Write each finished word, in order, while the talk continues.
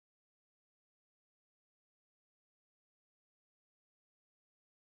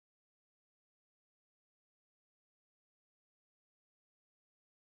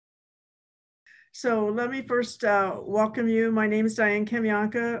So let me first welcome you. My name is Diane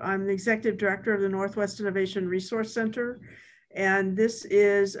Kamianka. I'm the Executive Director of the Northwest Innovation Resource Center. And this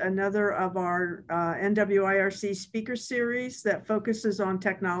is another of our NWIRC speaker series that focuses on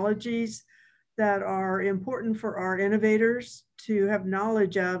technologies that are important for our innovators to have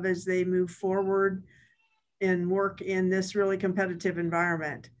knowledge of as they move forward and work in this really competitive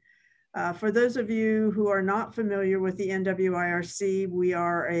environment. For those of you who are not familiar with the NWIRC, we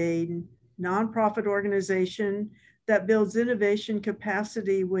are a nonprofit organization that builds innovation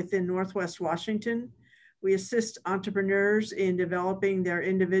capacity within Northwest Washington. We assist entrepreneurs in developing their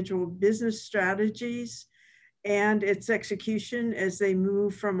individual business strategies and its execution as they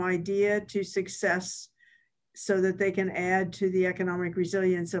move from idea to success so that they can add to the economic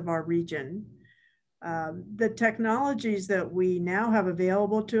resilience of our region. The technologies that we now have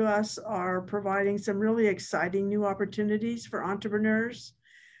available to us are providing some really exciting new opportunities for entrepreneurs.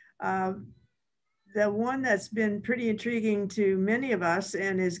 The one that's been pretty intriguing to many of us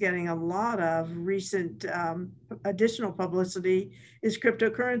and is getting a lot of recent additional publicity is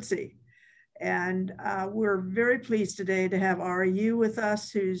cryptocurrency. And we're very pleased today to have Arry with us,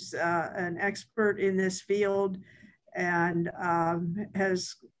 who's an expert in this field and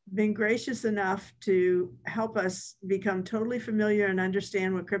has been gracious enough to help us become totally familiar and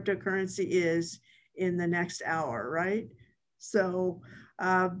understand what cryptocurrency is in the next hour, right? So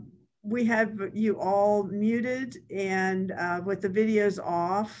we have you all muted and with the videos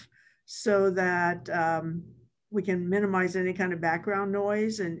off so that we can minimize any kind of background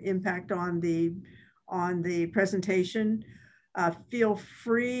noise and impact on the presentation. Feel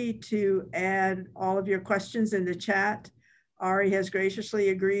free to add all of your questions in the chat. Arry has graciously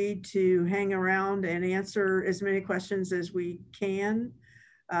agreed to hang around and answer as many questions as we can.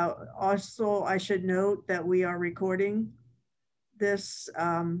 Also, I should note that we are recording this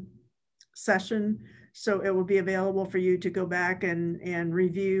session, so it will be available for you to go back and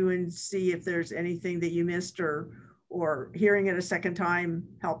review and see if there's anything that you missed, or hearing it a second time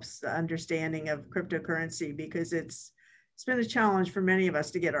helps the understanding of cryptocurrency, because it's been a challenge for many of us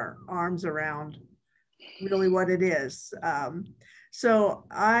to get our arms around really what it is. So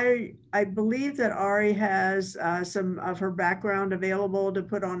I believe that Arry has some of her background available to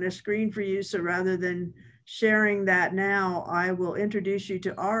put on the screen for you. So rather than sharing that now, I will introduce you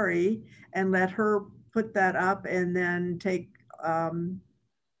to Arry and let her put that up, and then take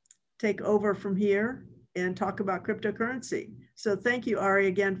over from here and talk about cryptocurrency. So thank you, Arry,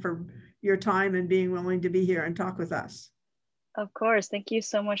 again for your time and being willing to be here and talk with us. Of course, thank you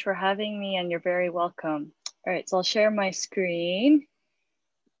so much for having me, and you're very welcome. All right, so I'll share my screen.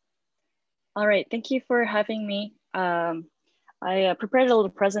 All right, thank you for having me. I prepared a little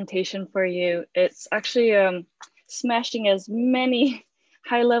presentation for you. It's actually smashing as many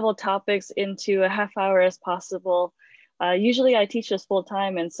high-level topics into a half hour as possible. Usually I teach this full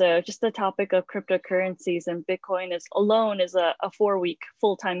time, and so just the topic of cryptocurrencies and Bitcoin alone is a 4-week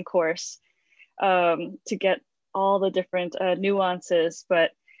full-time course to get all the different nuances.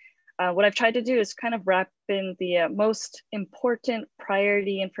 But what I've tried to do is kind of wrap in the most important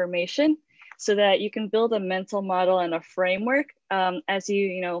priority information so that you can build a mental model and a framework as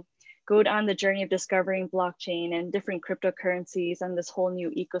you go on the journey of discovering blockchain and different cryptocurrencies and this whole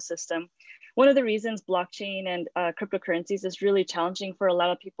new ecosystem. One of the reasons blockchain and cryptocurrencies is really challenging for a lot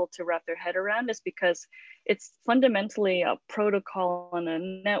of people to wrap their head around is because it's fundamentally a protocol and a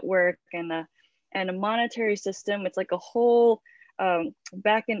network and a monetary system. It's like a whole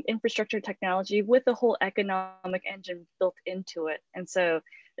back-end infrastructure technology with a whole economic engine built into it. And so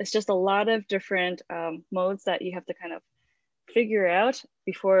it's just a lot of different modes that you have to kind of figure out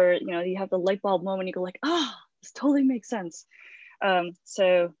before you have the light bulb moment. You go like, oh, this totally makes sense.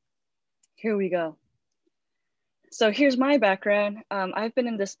 So here we go. So here's my background. I've been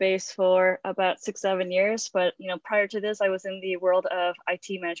in this space for about 6-7 years, but prior to this, I was in the world of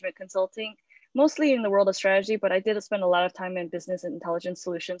IT management consulting, mostly in the world of strategy, but I did spend a lot of time in business and intelligence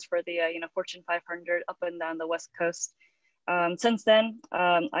solutions for the Fortune 500 up and down the West Coast. Since then,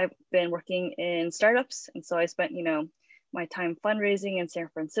 I've been working in startups, and so I spent my time fundraising in San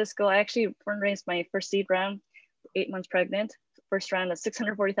Francisco. I actually fundraised my first seed round, 8 months pregnant. First round of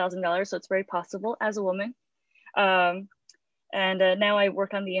 $640,000, so it's very possible as a woman. And now I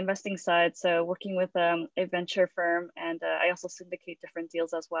work on the investing side, so working with a venture firm, and I also syndicate different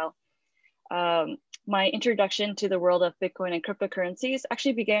deals as well. My introduction to the world of Bitcoin and cryptocurrencies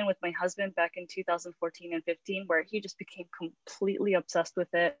actually began with my husband back in 2014 and 15, where he just became completely obsessed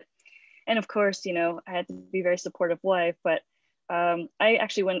with it. And of course, I had to be a very supportive wife, but I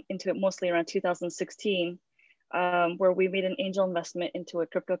actually went into it mostly around 2016. where we made an angel investment into a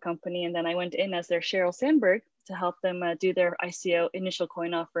crypto company. And then I went in as their Sheryl Sandberg to help them do their ICO initial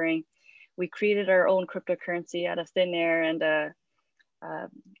coin offering. We created our own cryptocurrency out of thin air and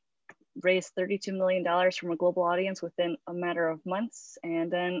raised $32 million from a global audience within a matter of months.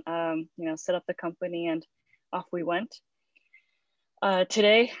 And then, set up the company and off we went.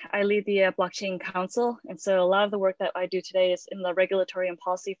 Today, I lead the Blockchain Council. And so a lot of the work that I do today is in the regulatory and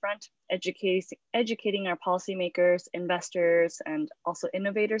policy front, educating our policymakers, investors, and also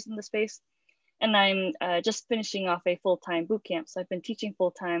innovators in the space. And I'm just finishing off a full-time boot camp. So I've been teaching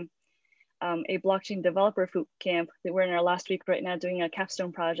full-time a blockchain developer boot camp. We're in our last week right now doing a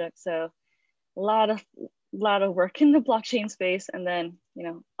capstone project. So a lot of work in the blockchain space, and then,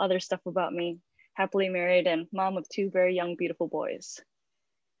 other stuff about me. Happily married and mom of 2 very young, beautiful boys.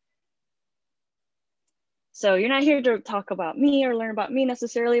 So you're not here to talk about me or learn about me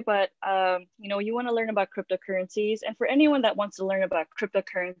necessarily, but you want to learn about cryptocurrencies. And for anyone that wants to learn about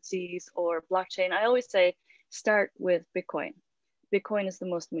cryptocurrencies or blockchain, I always say start with Bitcoin. Bitcoin is the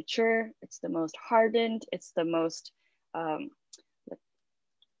most mature, it's the most hardened, it's the most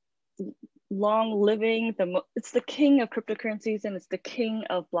long living, it's the king of cryptocurrencies, and it's the king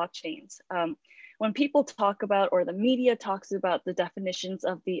of blockchains. When people talk about, or the media talks about, the definitions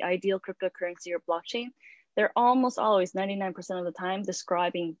of the ideal cryptocurrency or blockchain, they're almost always 99% of the time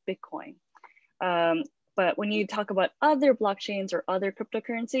describing Bitcoin. But when you talk about other blockchains or other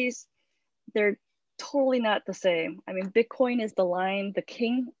cryptocurrencies, they're totally not the same. I mean, Bitcoin is the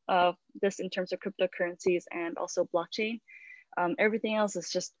king of this in terms of cryptocurrencies and also blockchain. Everything else is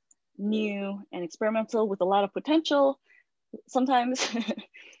just new and experimental with a lot of potential sometimes.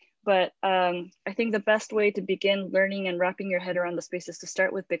 But I think the best way to begin learning and wrapping your head around the space is to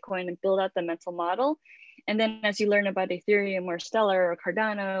start with Bitcoin and build out the mental model. And then as you learn about Ethereum or Stellar or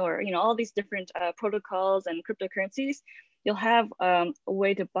Cardano or all these different protocols and cryptocurrencies, you'll have a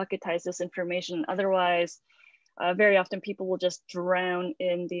way to bucketize this information. Otherwise, very often people will just drown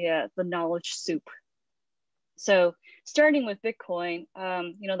in the knowledge soup. So starting with Bitcoin,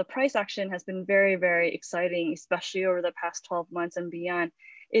 the price action has been very, very exciting, especially over the past 12 months and beyond.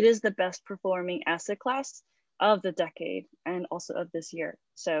 It is the best performing asset class of the decade and also of this year.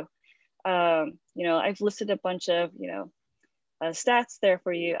 So, I've listed a bunch of, stats there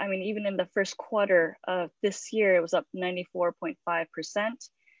for you. I mean, even in the first quarter of this year, it was up 94.5%.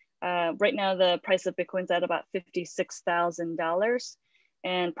 Right now, the price of Bitcoin's at about $56,000.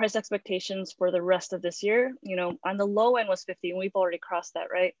 And price expectations for the rest of this year, on the low end was 50, and we've already crossed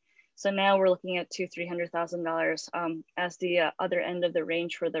that, right? So now we're looking at $200,000-$300,000 as the other end of the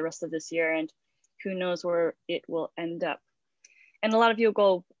range for the rest of this year, and who knows where it will end up. And a lot of you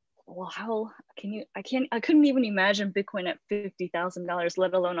go, well, how can you? I couldn't even imagine Bitcoin at $50,000,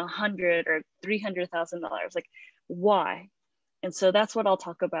 let alone $100,000 or $300,000. Like, why? And so that's what I'll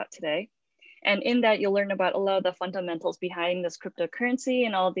talk about today. And in that, you'll learn about a lot of the fundamentals behind this cryptocurrency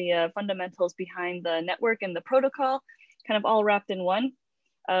and all the fundamentals behind the network and the protocol, kind of all wrapped in one,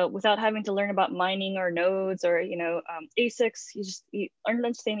 without having to learn about mining or nodes or ASICs.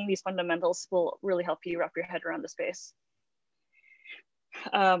 Understanding these fundamentals will really help you wrap your head around the space.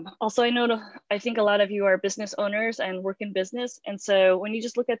 Also, I think a lot of you are business owners and work in business. And so when you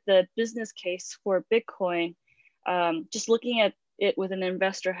just look at the business case for Bitcoin, just looking at it with an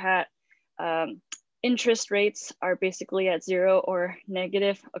investor hat, interest rates are basically at 0 or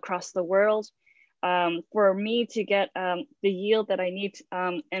negative across the world. For me to get the yield that I need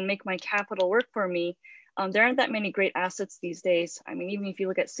and make my capital work for me, there aren't that many great assets these days. I mean, even if you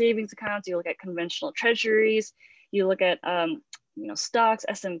look at savings accounts, you look at conventional treasuries, you look at stocks,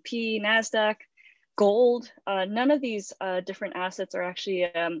 S&P, NASDAQ, gold, none of these different assets are actually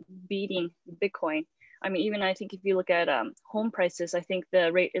beating Bitcoin. I mean, even I think if you look at home prices, I think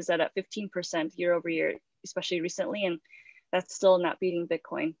the rate is at 15% year over year, especially recently, and that's still not beating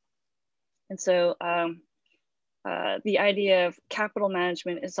Bitcoin. And so the idea of capital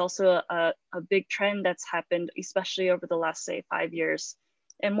management is also a big trend that's happened, especially over the last, say, 5 years,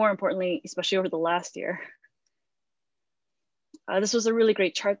 and more importantly, especially over the last year. This was a really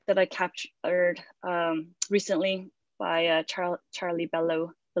great chart that I captured recently by Charlie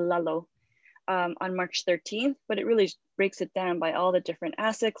Bellallo. On March 13th, but it really breaks it down by all the different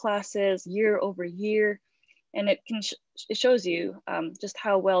asset classes year over year. And it shows you just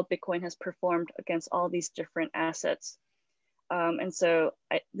how well Bitcoin has performed against all these different assets. And so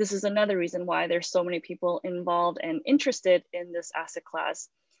this is another reason why there's so many people involved and interested in this asset class.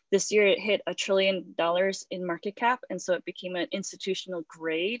 This year it hit $1 trillion in market cap. And so it became an institutional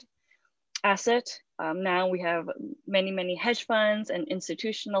grade asset. Now we have many hedge funds and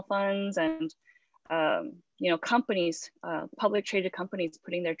institutional funds and companies, public traded companies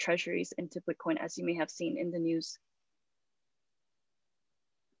putting their treasuries into Bitcoin, as you may have seen in the news.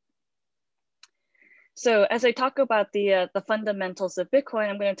 So as I talk about the fundamentals of Bitcoin,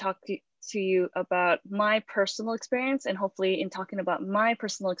 I'm going to talk to you about my personal experience, and hopefully in talking about my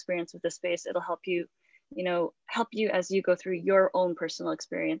personal experience with this space, it'll help you, help you as you go through your own personal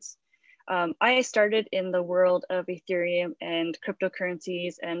experience. I started in the world of Ethereum and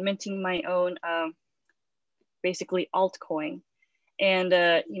cryptocurrencies and minting my own, basically altcoin. And,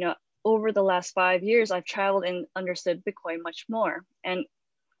 over the last 5 years, I've traveled and understood Bitcoin much more. And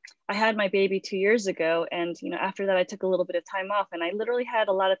I had my baby 2 years ago. And, after that, I took a little bit of time off, and I literally had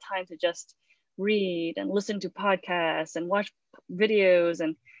a lot of time to just read and listen to podcasts and watch videos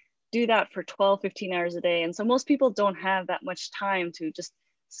and do that for 12, 15 hours a day. And so most people don't have that much time to just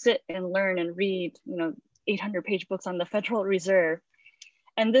sit and learn and read, 800-page books on the Federal Reserve.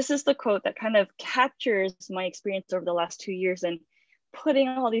 And this is the quote that kind of captures my experience over the last 2 years and putting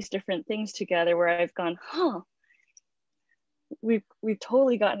all these different things together where I've gone, we've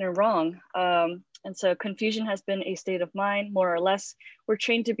totally gotten it wrong. And so confusion has been a state of mind, more or less. We're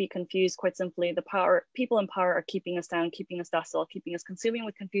trained to be confused, quite simply. People in power are keeping us down, keeping us docile, keeping us consuming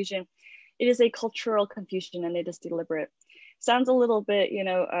with confusion. It is a cultural confusion, and it is deliberate. Sounds a little bit,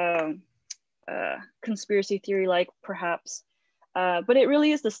 conspiracy theory-like, perhaps. But it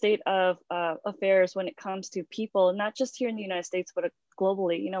really is the state of affairs when it comes to people, not just here in the United States, but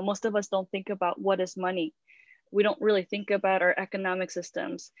globally. Most of us don't think about what is money. We don't really think about our economic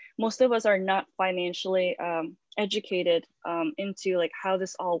systems. Most of us are not financially educated into like how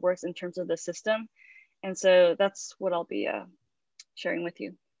this all works in terms of the system. And so that's what I'll be sharing with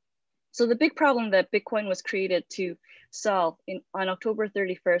you. So the big problem that Bitcoin was created to solve on October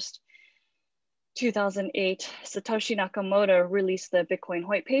 31st, 2008, Satoshi Nakamoto released the Bitcoin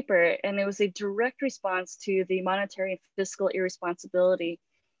white paper, and it was a direct response to the monetary and fiscal irresponsibility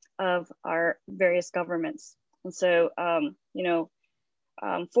of our various governments. And so,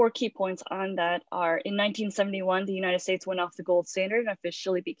 4 key points on that are: in 1971, the United States went off the gold standard and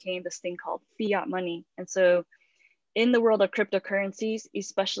officially became this thing called fiat money. And so in the world of cryptocurrencies,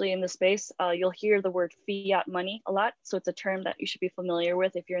 especially in the space, you'll hear the word fiat money a lot. So it's a term that you should be familiar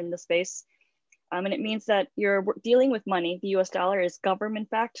with if you're in the space. And it means that you're dealing with money. The US dollar is government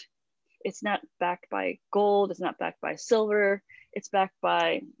backed. It's not backed by gold. It's not backed by silver. It's backed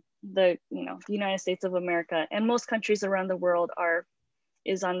by the United States of America, and most countries around the world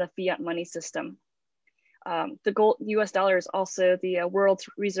is on the fiat money system. The US dollar is also the world's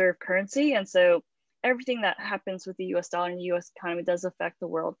reserve currency, and so everything that happens with the US dollar and the US economy does affect the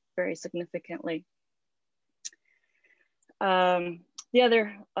world very significantly. The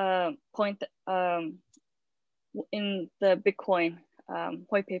other point in the Bitcoin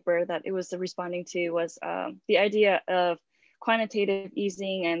white paper that it was responding to was the idea of quantitative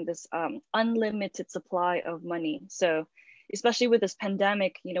easing and this unlimited supply of money. So especially with this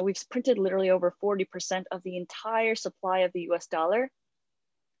pandemic, we've printed literally over 40% of the entire supply of the US dollar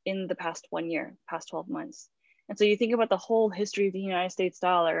in the past 1 year, past 12 months. And so you think about the whole history of the United States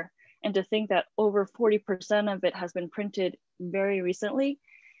dollar, and to think that over 40% of it has been printed very recently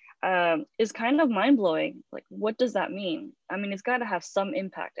is kind of mind-blowing. Like, what does that mean? I mean, it's got to have some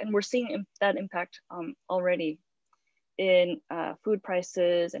impact, and we're seeing that impact already in food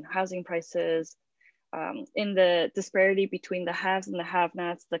prices and housing prices, in the disparity between the haves and the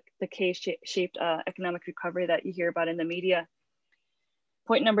have-nots, the K-shaped economic recovery that you hear about in the media.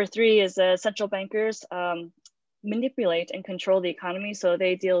 Point number 3 is central bankers manipulate and control the economy. So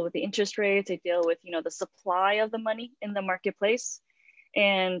they deal with the interest rates, they deal with the supply of the money in the marketplace.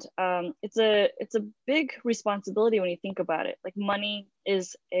 And it's a big responsibility when you think about it. Like, money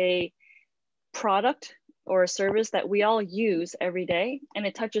is a product or a service that we all use every day, and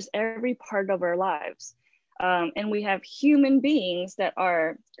it touches every part of our lives. And we have human beings that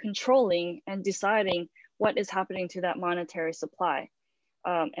are controlling and deciding what is happening to that monetary supply,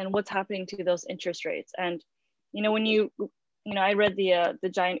 and what's happening to those interest rates. And when I read the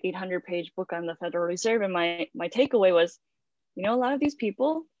giant 800-page book on the Federal Reserve, and my takeaway was, a lot of these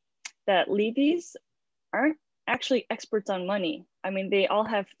people that lead these aren't actually experts on money. I mean, they all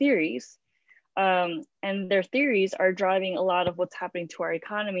have theories, and their theories are driving a lot of what's happening to our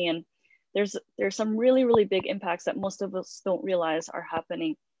economy. And there's some really, really big impacts that most of us don't realize are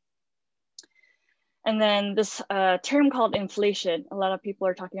happening. And then this term called inflation. A lot of people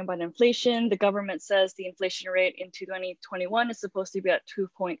are talking about inflation. The government says the inflation rate in 2021 is supposed to be at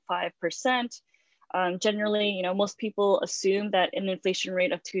 2.5%. Generally, most people assume that an inflation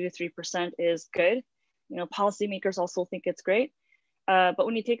rate of 2 to 3% is good. Policymakers also think it's great. But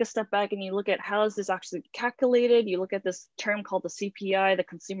when you take a step back and you look at how is this actually calculated, you look at this term called the CPI, the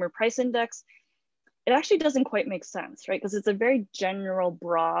Consumer Price Index, it actually doesn't quite make sense, right? Because it's a very general,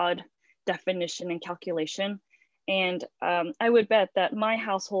 broad definition and calculation. And I would bet that my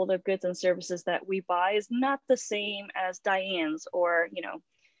household of goods and services that we buy is not the same as Diane's or, you know,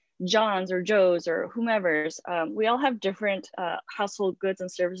 John's or Joe's or whomever's. We all have different household goods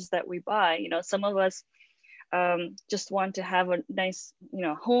and services that we buy. You know, some of us just want to have a nice, you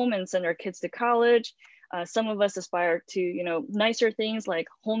know, home and send our kids to college. Some of us aspire to, you know, nicer things like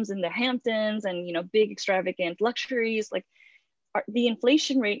homes in the Hamptons and, you know, big extravagant luxuries. Like the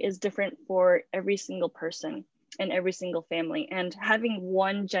inflation rate is different for every single person and every single family. And having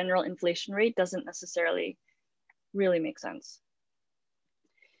one general inflation rate doesn't necessarily really make sense.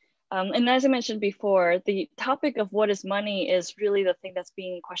 And as I mentioned before, the topic of what is money is really the thing that's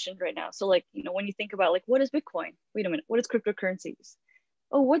being questioned right now. So like, you know, when you think about like, what is Bitcoin? Wait a minute, what is cryptocurrencies?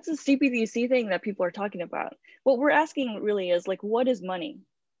 Oh, what's the CBDC thing that people are talking about? What we're asking really is like, what is money?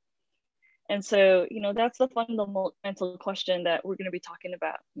 And so, you know, that's the fundamental question that we're going to be talking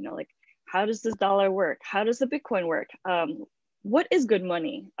about. You know, like, how does this dollar work? How does the Bitcoin work? What is good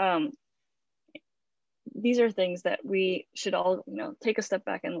money? These are things that we should all, you know, take a step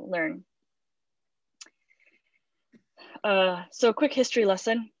back and learn. So a quick history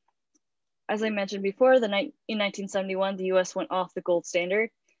lesson. As I mentioned before, in 1971, the US went off the gold standard.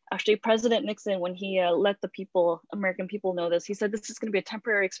 Actually, President Nixon, when he let the people, American people know this, he said, this is gonna be a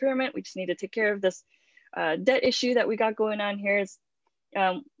temporary experiment. We just need to take care of this debt issue that we got going on here.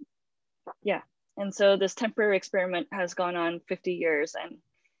 Yeah, and so this temporary experiment has gone on 50 years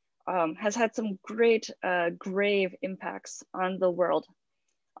and has had some great grave impacts on the world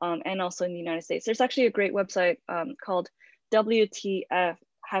and also in the United States. There's actually a great website called WTF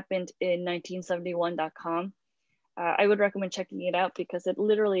happened in 1971.com. I would recommend checking it out because it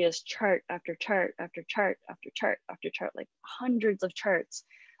literally is chart after chart after chart after chart after chart, like hundreds of charts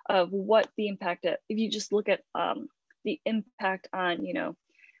of what the impact, if you just look at the impact on, you know,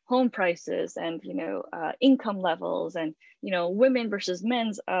 home prices and, you know, income levels and, you know, women versus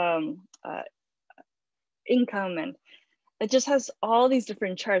men's income. And it just has all these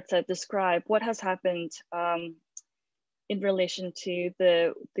different charts that describe what has happened in relation to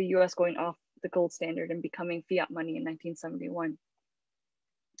the US going off the gold standard and becoming fiat money in 1971.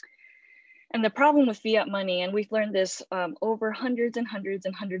 And the problem with fiat money, and we've learned this over hundreds and hundreds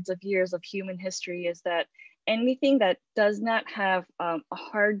and hundreds of years of human history, is that anything that does not have a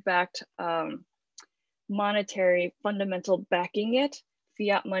hard-backed monetary fundamental backing it,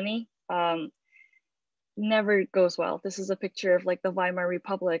 fiat money, never goes well. This is a picture of like the Weimar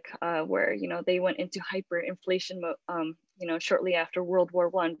Republic where, you know, they went into hyperinflation mode, you know, shortly after World War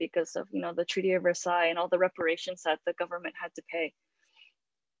I because of, you know, the Treaty of Versailles and all the reparations that the government had to pay.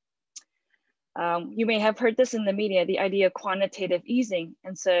 You may have heard this in the media, the idea of quantitative easing.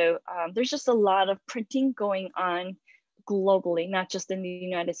 And so there's just a lot of printing going on globally, not just in the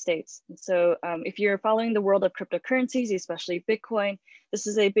United States. And so if you're following the world of cryptocurrencies, especially Bitcoin, this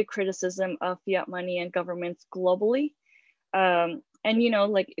is a big criticism of fiat money and governments globally. And, you know,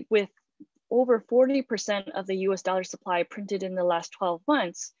 like with over 40% of the US dollar supply printed in the last 12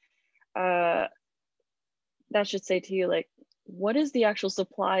 months, that should say to you, like, what is the actual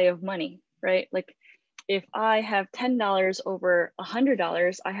supply of money, right? Like if I have $10 over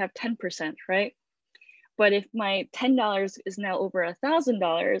 $100, I have 10%, right? But if my $10 is now over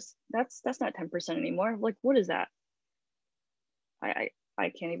 $1,000, that's not 10% anymore. Like, what is that? I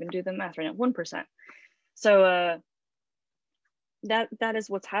can't even do the math right now, 1%. So that is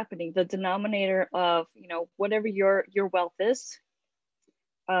what's happening. The denominator of, you know, whatever your wealth is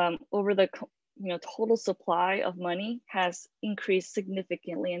over the, you know, total supply of money has increased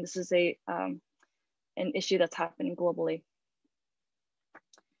significantly. And this is an issue that's happening globally.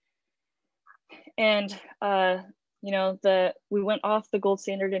 And, you know, we went off the gold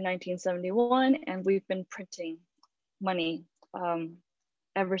standard in 1971 and we've been printing money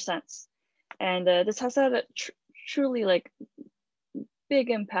ever since. And this has had a truly like big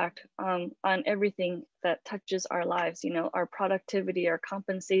impact on everything that touches our lives, you know, our productivity, our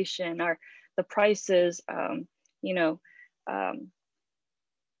compensation, the prices, you know, yeah.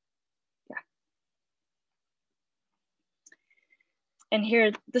 And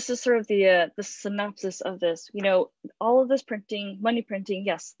here, this is sort of the synopsis of this. You know, all of this printing, money printing,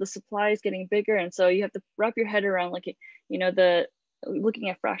 yes, the supply is getting bigger. And so you have to wrap your head around like, you know, looking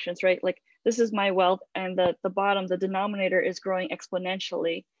at fractions, right? Like this is my wealth and the bottom, the denominator is growing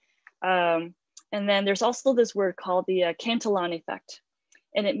exponentially. And then there's also this word called the Cantillon effect.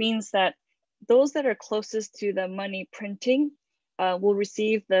 And it means that those that are closest to the money printing will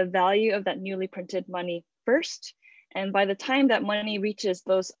receive the value of that newly printed money first. And by the time that money reaches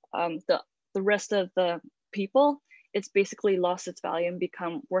those, the rest of the people, it's basically lost its value and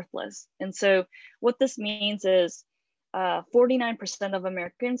become worthless. And so what this means is 49% of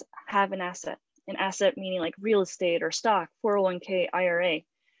Americans have an asset meaning like real estate or stock, 401k, IRA.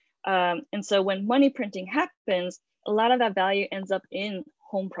 And so when money printing happens, a lot of that value ends up in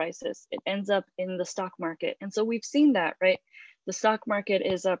home prices. It ends up in the stock market. And so we've seen that, right? The stock market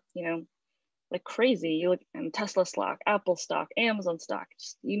is up, you know, like crazy. You look at Tesla stock, Apple stock, Amazon stock,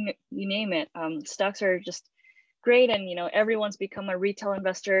 just you name it. Stocks are just great. And, you know, everyone's become a retail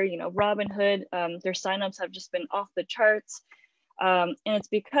investor. You know, Robinhood, their signups have just been off the charts. And it's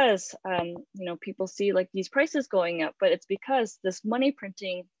because, you know, people see like these prices going up, but it's because this money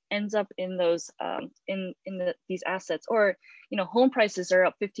printing ends up in those, these assets. Or, you know, home prices are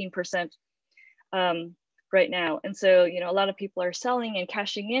up 15% right now. And so, you know, a lot of people are selling and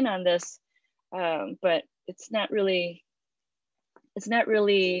cashing in on this, but it's not really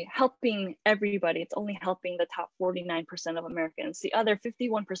helping everybody. It's only helping the top 49% of Americans. The other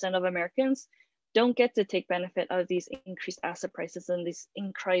 51% of Americans don't get to take benefit of these increased asset prices and these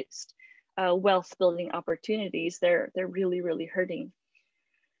increased wealth building opportunities. They're really, really hurting.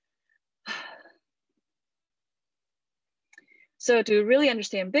 So to really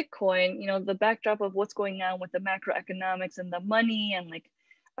understand Bitcoin, you know, the backdrop of what's going on with the macroeconomics and the money and like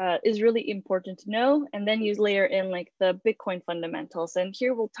is really important to know. And then you layer in like the Bitcoin fundamentals. And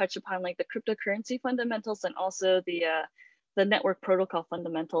here we'll touch upon like the cryptocurrency fundamentals and also the network protocol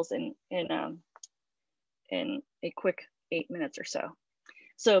fundamentals in a quick 8 minutes or so.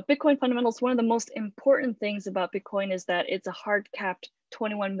 So Bitcoin fundamentals, one of the most important things about Bitcoin is that it's a hard capped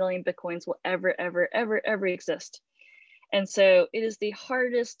 21 million Bitcoins will ever exist. And so it is the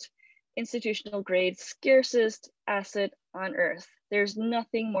hardest institutional grade, scarcest asset on earth. There's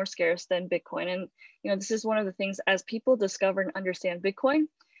nothing more scarce than Bitcoin. And you know, this is one of the things as people discover and understand Bitcoin,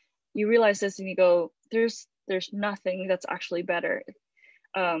 you realize this and you go, there's nothing that's actually better.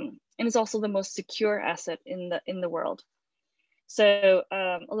 And it's also the most secure asset in the world. So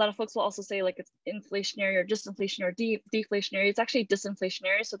a lot of folks will also say like it's inflationary or disinflationary or deflationary. It's actually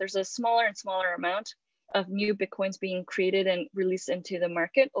disinflationary. So there's a smaller and smaller amount of new Bitcoins being created and released into the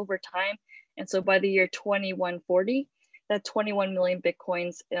market over time. And so by the year 2140, that 21 million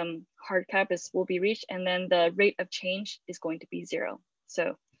Bitcoins hard cap will be reached, and then the rate of change is going to be 0.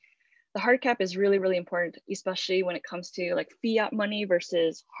 So the hard cap is really, really important, especially when it comes to like fiat money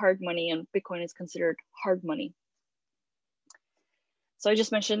versus hard money, and Bitcoin is considered hard money. So I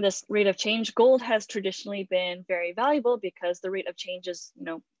just mentioned this rate of change. Gold has traditionally been very valuable because the rate of change is, you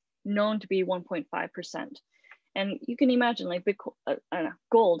know, known to be 1.5%. And you can imagine like Bitcoin,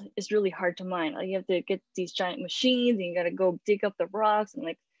 gold is really hard to mine. Like, you have to get these giant machines and you got to go dig up the rocks and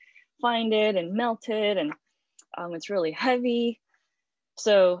like find it and melt it. And it's really heavy.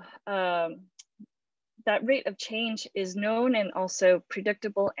 So that rate of change is known and also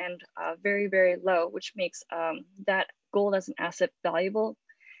predictable and very, very low, which makes that gold as an asset valuable.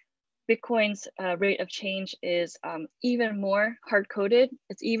 Bitcoin's rate of change is even more hard-coded.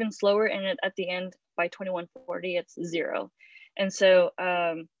 It's even slower, and at the end, by 2140, it's 0. And so,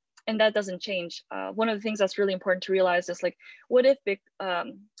 and that doesn't change. One of the things that's really important to realize is like, what if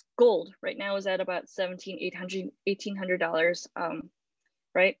gold right now is at about $1,800,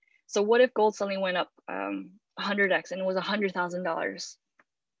 right? So what if gold suddenly went up 100x and it was $100,000?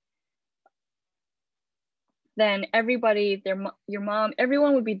 Then everybody, your mom,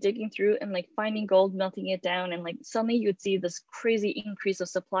 everyone would be digging through and like finding gold, melting it down, and like suddenly you'd see this crazy increase of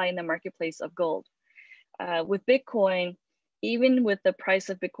supply in the marketplace of gold. With Bitcoin, even with the price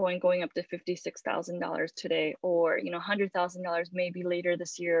of Bitcoin going up to $56,000 today, or you know, $100,000 maybe later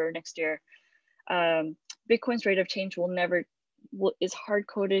this year or next year, Bitcoin's rate of change is hard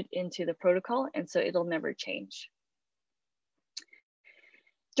coded into the protocol, and so it'll never change.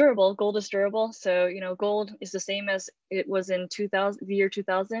 Durable, gold is durable. So, you know, gold is the same as it was in the year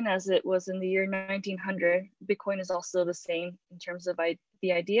 2000 as it was in the year 1900. Bitcoin is also the same in terms of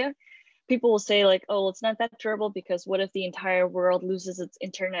the idea. People will say like, oh, it's not that durable because what if the entire world loses its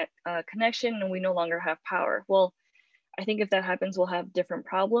internet connection and we no longer have power? Well, I think if that happens, we'll have different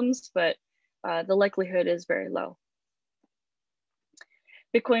problems, but the likelihood is very low.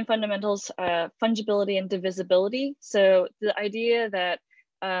 Bitcoin fundamentals, fungibility and divisibility. So the idea that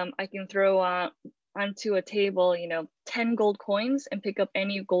I can throw onto a table, you know, 10 gold coins and pick up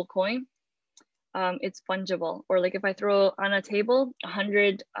any gold coin, it's fungible. Or like if I throw on a table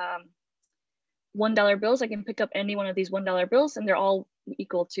 100 $1 bills, I can pick up any one of these $1 bills and they're all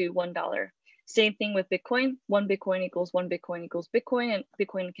equal to $1. Same thing with Bitcoin. 1 Bitcoin equals 1 Bitcoin equals Bitcoin, and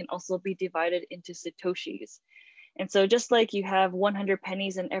Bitcoin can also be divided into Satoshis. And so just like you have 100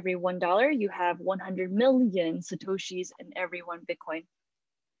 pennies in every $1, you have 100 million Satoshis in every 1 Bitcoin.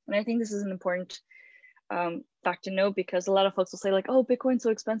 And I think this is an important fact to know, because a lot of folks will say like, oh, Bitcoin's so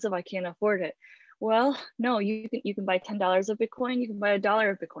expensive, I can't afford it. Well, no, you can buy $10 of Bitcoin, you can buy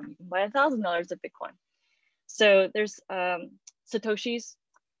 $1 of Bitcoin, you can buy $1,000 of Bitcoin. So there's Satoshis.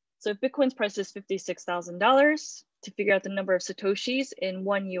 So if Bitcoin's price is $56,000, to figure out the number of Satoshis in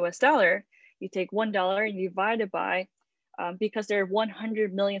 $1 US, you take $1 and you divide it by, because there are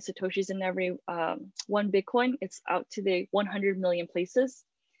 100 million Satoshis in every 1 Bitcoin, it's out to the 100 million places.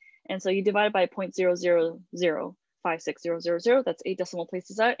 And so you divide it by 0.00056000, that's 8 decimal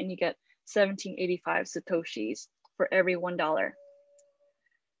places out, and you get 1785 Satoshis for every $1.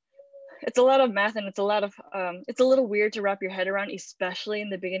 It's a lot of math, and it's a little weird to wrap your head around, especially in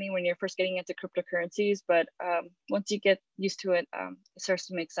the beginning when you're first getting into cryptocurrencies. But once you get used to it, it starts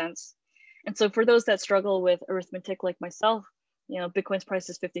to make sense. And so for those that struggle with arithmetic like myself, Bitcoin's price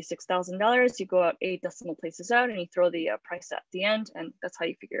is $56,000. You go out 8 decimal places out and you throw the price at the end, and that's how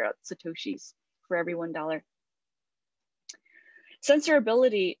you figure out Satoshis for every $1.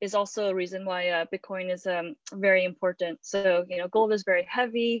 Censorability is also a reason why Bitcoin is very important. So, gold is very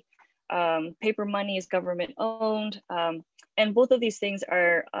heavy. Paper money is government owned, and both of these things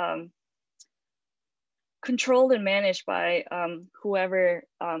are controlled and managed by whoever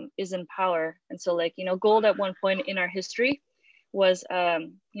is in power. And so, gold at one point in our history was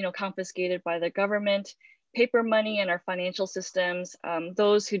confiscated by the government. Paper money and our financial systems,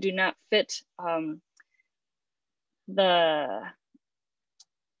 those who do not fit the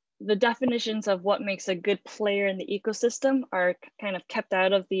definitions of what makes a good player in the ecosystem, are kind of kept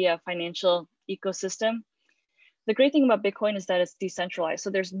out of the financial ecosystem. The great thing about Bitcoin is that it's decentralized.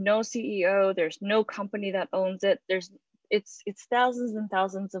 So there's no CEO, there's no company that owns it. It's thousands and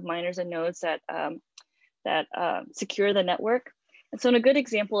thousands of miners and nodes that secure the network. And so a good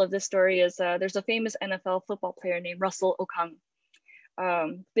example of this story is there's a famous NFL football player named Russell Okung,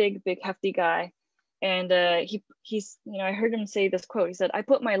 big hefty guy. And he's, I heard him say this quote. He said, "I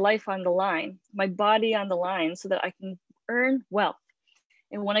put my life on the line, my body on the line, so that I can earn wealth.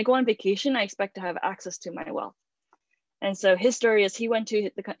 And when I go on vacation, I expect to have access to my wealth." And so his story is he went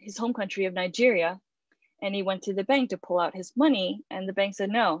to his home country of Nigeria, and he went to the bank to pull out his money, and the bank said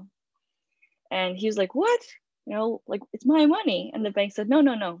no. And he was like, "What? It's my money." And the bank said,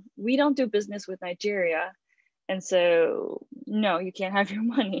 no, we don't do business with Nigeria. And so, no, you can't have your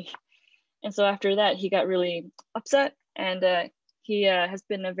money. And so after that, he got really upset, and he has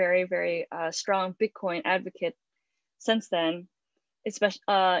been a very, very strong Bitcoin advocate since then. Especially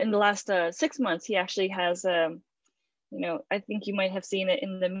in the last 6 months, he actually has, I think you might have seen it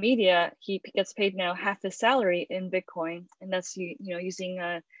in the media. He gets paid now half his salary in Bitcoin, and that's using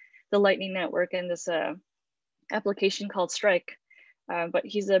the Lightning Network and this application called Strike. But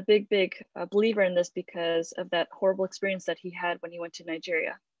he's a big believer in this because of that horrible experience that he had when he went to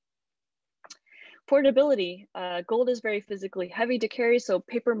Nigeria. Portability, gold is very physically heavy to carry, so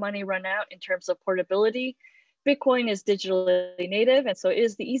paper money run out in terms of portability. Bitcoin is digitally native, and so it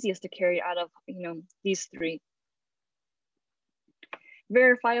is the easiest to carry out of these three.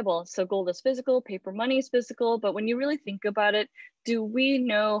 Verifiable, so gold is physical, paper money is physical, but when you really think about it, do we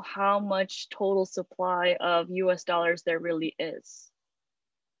know how much total supply of US dollars there really is?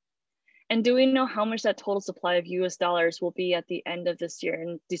 And do we know how much that total supply of US dollars will be at the end of this year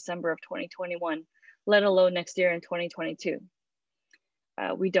in December of 2021, let alone next year in 2022?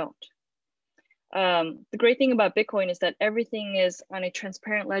 We don't. The great thing about Bitcoin is that everything is on a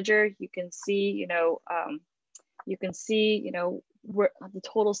transparent ledger. You can see, where the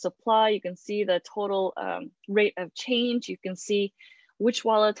total supply. You can see the total rate of change. You can see which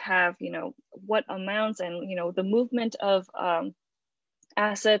wallets have, what amounts, and the movement of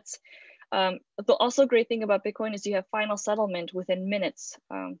assets. The also great thing about Bitcoin is you have final settlement within minutes.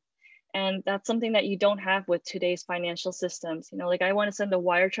 And that's something that you don't have with today's financial systems. I want to send a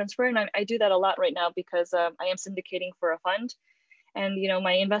wire transfer, and I do that a lot right now because I am syndicating for a fund. And,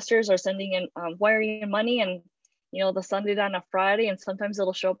 my investors are sending in wiring money, and, they'll send it on a Friday, and sometimes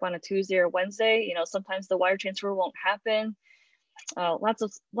it'll show up on a Tuesday or Wednesday. Sometimes the wire transfer won't happen.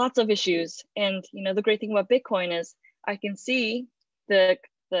 Lots of issues. And, the great thing about Bitcoin is I can see the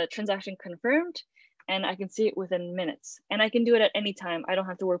transaction confirmed, and I can see it within minutes, and I can do it at any time. I don't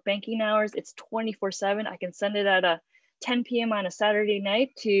have to work banking hours. It's 24/7. I can send it at 10 p.m. on a Saturday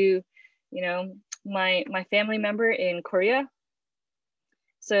night to, my family member in Korea.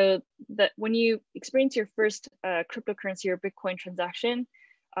 So that when you experience your first cryptocurrency or Bitcoin transaction,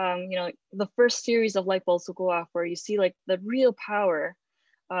 you know, the first series of light bulbs will go off where you see like the real power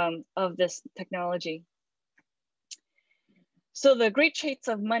of this technology. So the great traits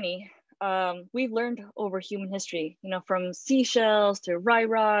of money, we've learned over human history, you know, from seashells to rye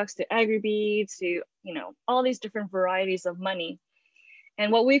rocks to agri beads to, you know, all these different varieties of money.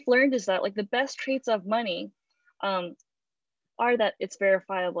 And what we've learned is that like the best traits of money are that it's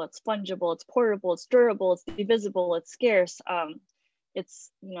verifiable, it's fungible, it's portable, it's durable, it's divisible, it's scarce,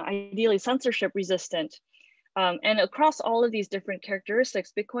 it's, you know, ideally censorship resistant. And across all of these different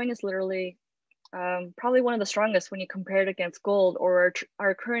characteristics, Bitcoin is literally probably one of the strongest when you compare it against gold or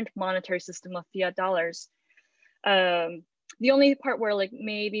our current monetary system of fiat dollars. The only part where like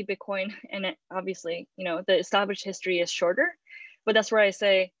maybe Bitcoin, and obviously, you know, the established history is shorter, but that's where I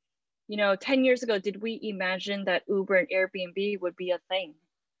say, you know, 10 years ago, did we imagine that Uber and Airbnb would be a thing?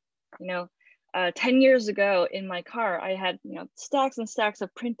 You know, 10 years ago in my car, I had, you know, stacks and stacks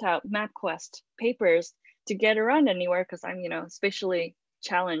of printout MapQuest papers to get around anywhere because I'm, you know, spatially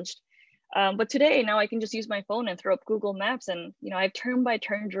challenged. But today, now I can just use my phone and throw up Google Maps and, you know, I have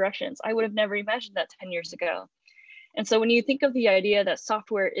turn-by-turn directions. I would have never imagined that 10 years ago. And so when you think of the idea that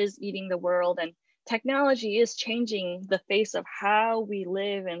software is eating the world and technology is changing the face of how we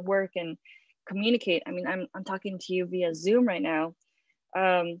live and work and communicate. I mean, I'm talking to you via Zoom right now.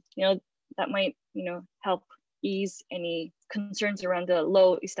 You know, that might, you know, help ease any concerns around the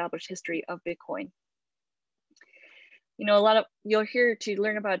low established history of Bitcoin. You know, you'll hear to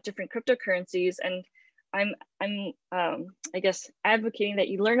learn about different cryptocurrencies, and I'm I guess advocating that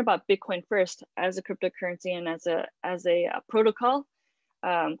you learn about Bitcoin first as a cryptocurrency and as a protocol.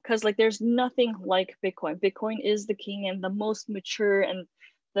 Because like there's nothing like Bitcoin. Bitcoin is the king and the most mature and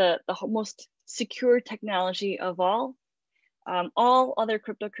the most secure technology of all. All other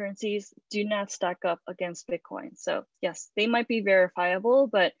cryptocurrencies do not stack up against Bitcoin. So yes, they might be verifiable,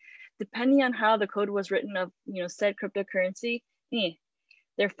 but depending on how the code was written of, you know, said cryptocurrency,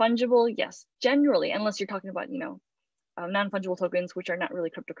 they're fungible, yes, generally, unless you're talking about, you know, non-fungible tokens, which are not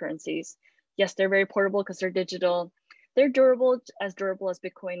really cryptocurrencies. Yes, they're very portable because they're digital. They're durable as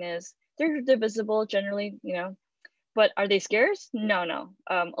Bitcoin is. They're divisible generally, you know, but are they scarce? No.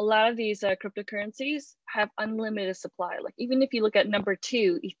 A lot of these cryptocurrencies have unlimited supply. Like even if you look at number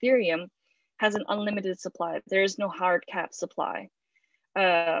 2, Ethereum has an unlimited supply. There is no hard cap supply.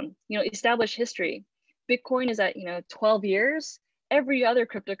 You know, established history. Bitcoin is at, you know, 12 years. Every other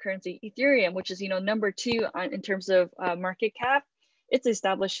cryptocurrency, Ethereum, which is, you know, number 2 in terms of market cap, its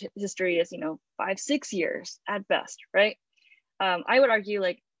established history is, you know, 5-6 years at best, right? I would argue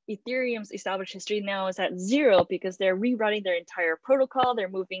like Ethereum's established history now is at 0 because they're rewriting their entire protocol. They're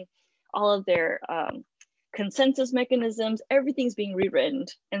moving all of their consensus mechanisms. Everything's being rewritten.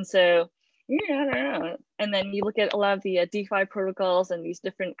 And so, yeah, I don't know. And then you look at a lot of the DeFi protocols and these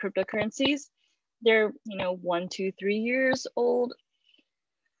different cryptocurrencies. They're, you know, 1, 2, 3 years old.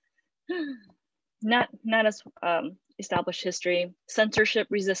 Not as established history, censorship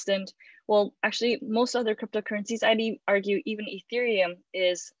resistant. Well, actually, most other cryptocurrencies, I'd argue even Ethereum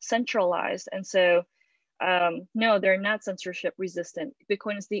is centralized. And so, no, they're not censorship resistant.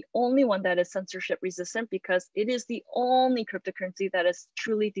 Bitcoin is the only one that is censorship resistant because it is the only cryptocurrency that is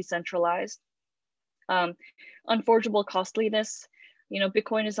truly decentralized. Unforgeable costliness, you know,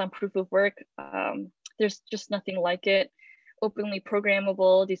 Bitcoin is on proof of work. There's just nothing like it. Openly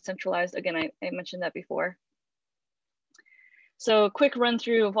programmable, decentralized. Again, I mentioned that before. So quick run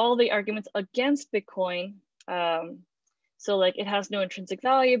through of all the arguments against Bitcoin. So like it has no intrinsic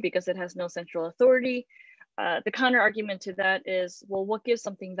value because it has no central authority. The counter argument to that is, well, what gives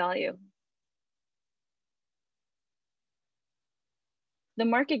something value? The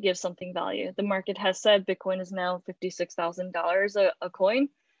market gives something value. The market has said Bitcoin is now $56,000 a coin.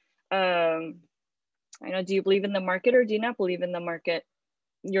 I know, do you believe in the market or do you not believe in the market?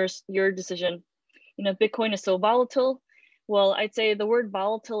 Your decision. You know, Bitcoin is so volatile. Well, I'd say the word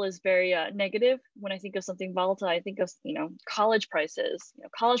volatile is very negative. When I think of something volatile, I think of, you know, college prices. You know,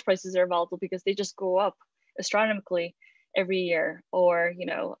 college prices are volatile because they just go up astronomically every year. Or, you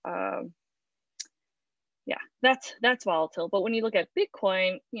know, yeah, that's volatile. But when you look at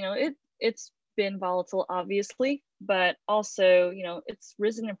Bitcoin, you know, it's been volatile, obviously, but also, you know, it's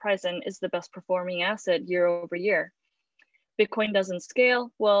risen in price and is the best performing asset year over year. Bitcoin doesn't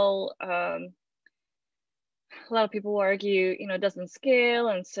scale. Well, a lot of people will argue, you know, it doesn't scale,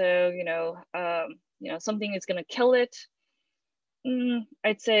 and so, you know, something is going to kill it.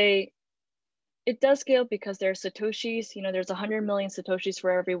 I'd say it does scale because there are Satoshis. You know, there's 100 million Satoshis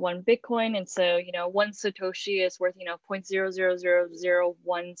for every one Bitcoin, and so, you know, one Satoshi is worth, you know,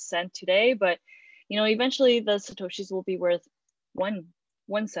 0.00001 cent today, but, you know, eventually the Satoshis will be worth one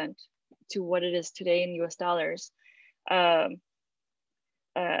 1 cent to what it is today in US dollars.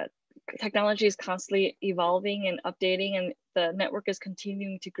 Technology is constantly evolving and updating, and the network is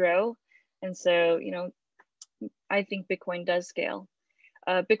continuing to grow. And so, you know, I think Bitcoin does scale.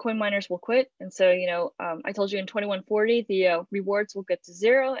 Bitcoin miners will quit. And so, you know, I told you in 2140, the rewards will get to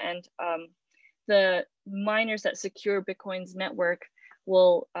 0, and the miners that secure Bitcoin's network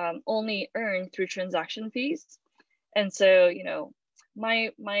will only earn through transaction fees. And so, you know,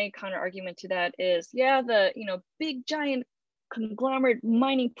 my counter argument to that is, yeah, the, you know, big giant conglomerate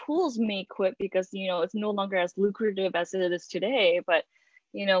mining pools may quit because, you know, it's no longer as lucrative as it is today, but,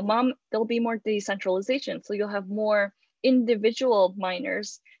 you know, there'll be more decentralization. So you'll have more individual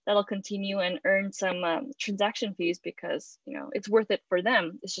miners that'll continue and earn some transaction fees because, you know, it's worth it for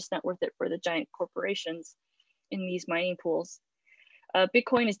them. It's just not worth it for the giant corporations in these mining pools.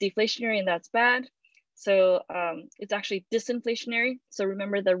 Bitcoin is deflationary, and that's bad. So it's actually disinflationary. So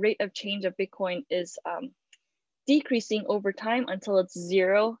remember, the rate of change of Bitcoin is decreasing over time until it's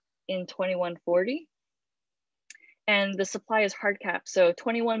 0 in 2140. And the supply is hard capped. So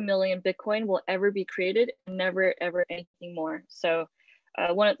 21 million Bitcoin will ever be created, and never, ever anything more. So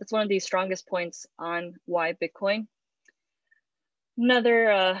it's one of the strongest points on why Bitcoin.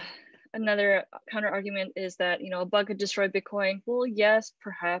 Another counter argument is that, you know, a bug could destroy Bitcoin. Well, yes,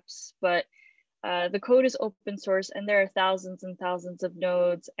 perhaps, but the code is open source, and there are thousands and thousands of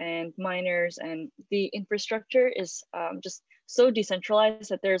nodes and miners, and the infrastructure is just so decentralized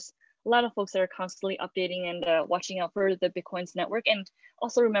that there's a lot of folks that are constantly updating and watching out for the Bitcoin's network. And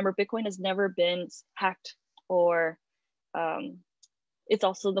also remember, Bitcoin has never been hacked, or it's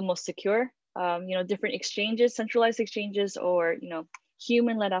also the most secure. You know, different exchanges, centralized exchanges, or, you know,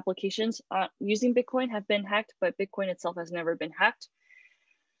 human-led applications using Bitcoin have been hacked, but Bitcoin itself has never been hacked.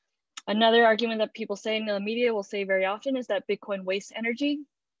 Another argument that people say in the media will say very often is that Bitcoin wastes energy.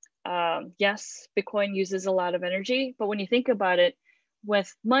 Yes, Bitcoin uses a lot of energy, but when you think about it,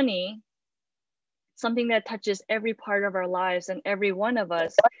 with money, something that touches every part of our lives and every one of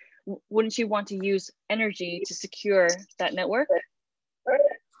us, wouldn't you want to use energy to secure that network?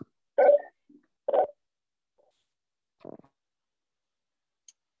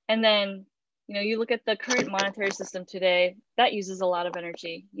 And then, you know, you look at the current monetary system today, that uses a lot of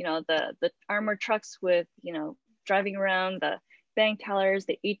energy. You know, the armored trucks with, you know, driving around, the bank tellers,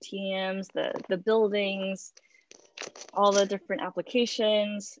 the ATMs, the buildings, all the different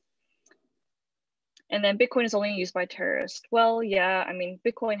applications. And then Bitcoin is only used by terrorists. Well, yeah, I mean,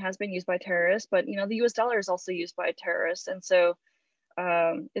 Bitcoin has been used by terrorists, but, you know, the US dollar is also used by terrorists. And so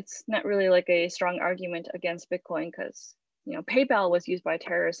it's not really like a strong argument against Bitcoin, because, you know, PayPal was used by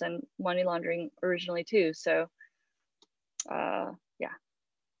terrorists and money laundering originally too. So yeah.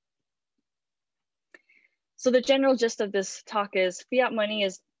 So the general gist of this talk is fiat money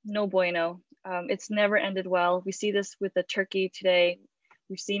is no bueno. It's never ended well. We see this with the Turkey today.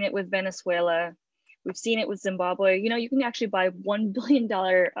 We've seen it with Venezuela. We've seen it with Zimbabwe. You know, you can actually buy $1 billion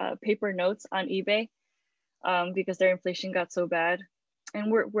paper notes on eBay because their inflation got so bad.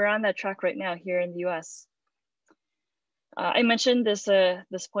 And we're on that track right now here in the US. I mentioned this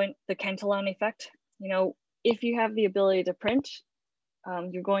point, the Cantillon effect. You know, if you have the ability to print,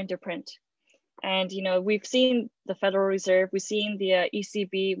 you're going to print. And, you know, we've seen the Federal Reserve, we've seen the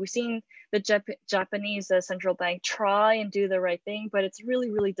ECB, we've seen the Japanese central bank try and do the right thing, but it's really,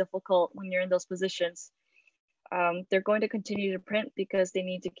 really difficult when you're in those positions. They're going to continue to print because they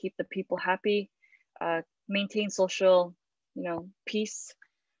need to keep the people happy, maintain social, you know, peace,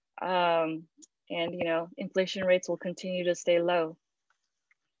 and, you know, inflation rates will continue to stay low.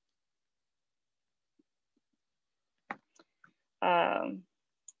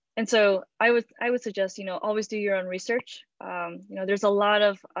 And so I would suggest, you know, always do your own research. You know, there's a lot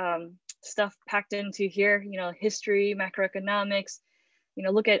of stuff packed into here, you know, history, macroeconomics, you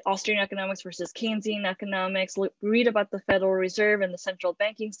know, look at Austrian economics versus Keynesian economics, read about the Federal Reserve and the central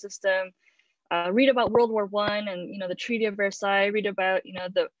banking system, read about World War I and, you know, the Treaty of Versailles, read about, you know,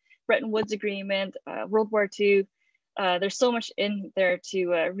 the Bretton Woods Agreement, World War II. There's so much in there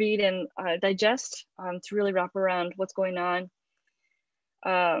to read and digest to really wrap around what's going on.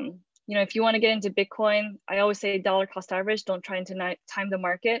 You know, if you want to get into Bitcoin, I always say dollar cost average, don't try to time the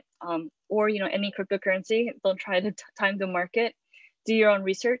market, or, you know, any cryptocurrency, don't try to time the market, do your own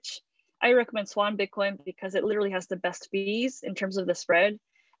research. I recommend Swan Bitcoin because it literally has the best fees in terms of the spread.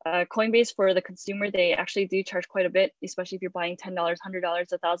 Coinbase, for the consumer, they actually do charge quite a bit, especially if you're buying $10, $100,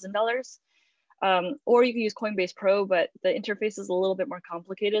 $1,000. Or you can use Coinbase Pro, but the interface is a little bit more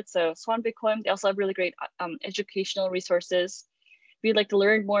complicated. So Swan Bitcoin, they also have really great educational resources. If you'd like to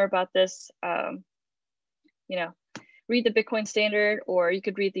learn more about this, you know, read the Bitcoin Standard, or you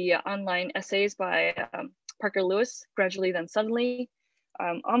could read the online essays by Parker Lewis, Gradually Then Suddenly.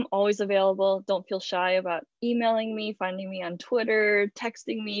 I'm always available. Don't feel shy about emailing me, finding me on Twitter,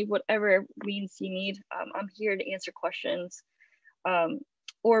 texting me, whatever means you need. I'm here to answer questions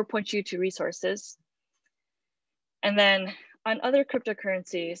or point you to resources. And then on other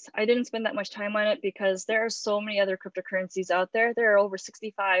cryptocurrencies, I didn't spend that much time on it because there are so many other cryptocurrencies out there. There are over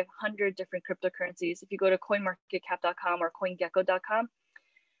 6,500 different cryptocurrencies. If you go to coinmarketcap.com or coingecko.com,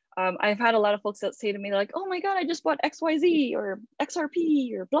 I've had a lot of folks that say to me, like, oh my God, I just bought XYZ or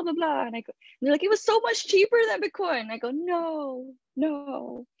XRP or blah, blah, blah. And they're like, it was so much cheaper than Bitcoin. And I go,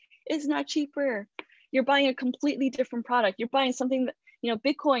 no, it's not cheaper. You're buying a completely different product. You're buying something that,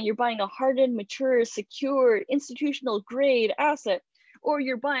 Bitcoin, you're buying a hardened, mature, secure, institutional grade asset, or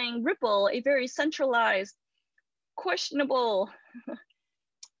you're buying Ripple, a very centralized, questionable,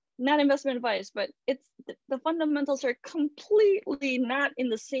 not investment advice, but it's the fundamentals are completely not in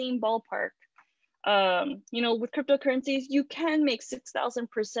the same ballpark. With cryptocurrencies, you can make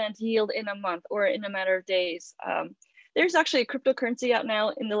 6,000% yield in a month or in a matter of days. There's actually a cryptocurrency out now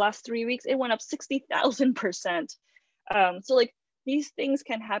in the last 3 weeks. It went up 60,000%. So like these things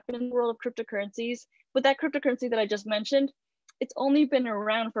can happen in the world of cryptocurrencies, but that cryptocurrency that I just mentioned, it's only been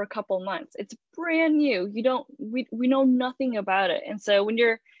around for a couple months. It's brand new. We know nothing about it. And so when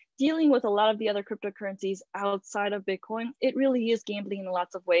you're dealing with a lot of the other cryptocurrencies outside of Bitcoin, it really is gambling in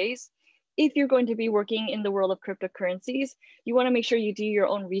lots of ways. If you're going to be working in the world of cryptocurrencies, you want to make sure you do your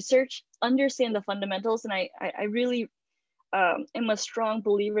own research, understand the fundamentals. And I really am a strong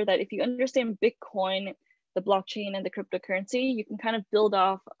believer that if you understand Bitcoin, the blockchain, and the cryptocurrency, you can kind of build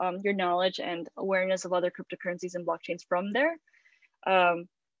off your knowledge and awareness of other cryptocurrencies and blockchains from there.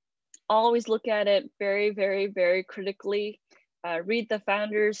 Always look at it very, very, very critically. Read the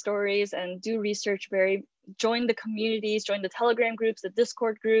founders' stories and do research. Join the communities, join the Telegram groups, the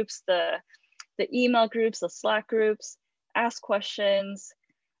Discord groups, the email groups, the Slack groups. Ask questions.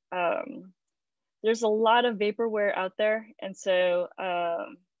 There's a lot of vaporware out there, and so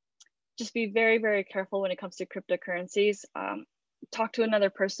just be very, very careful when it comes to cryptocurrencies. Talk to another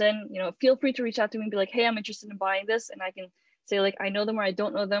person. Feel free to reach out to me and be like, hey, I'm interested in buying this, and I can say like I know them or I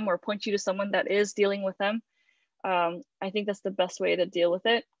don't know them, or point you to someone that is dealing with them. I think that's the best way to deal with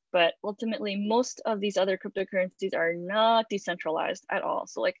it. But ultimately, most of these other cryptocurrencies are not decentralized at all.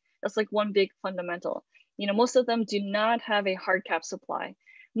 So like that's like one big fundamental. Most of them do not have a hard cap supply.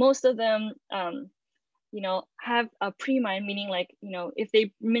 Most of them, have a pre-mine, meaning like, if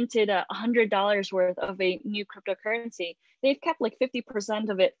they minted $100 worth of a new cryptocurrency, they've kept like 50%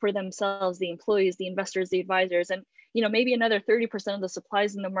 of it for themselves, the employees, the investors, the advisors, and maybe another 30% of the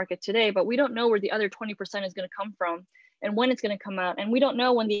supplies in the market today, but we don't know where the other 20% is going to come from and when it's going to come out. And we don't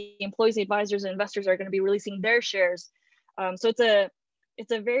know when the employees, the advisors, and investors are going to be releasing their shares. So it's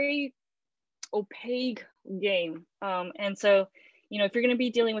a very opaque game. And so, if you're going to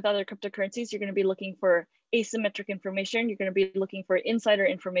be dealing with other cryptocurrencies, you're going to be looking for asymmetric information. You're going to be looking for insider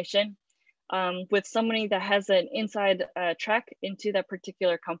information with somebody that has an inside track into that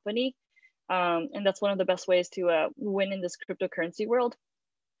particular company. And that's one of the best ways to win in this cryptocurrency world.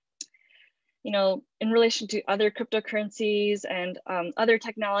 In relation to other cryptocurrencies and other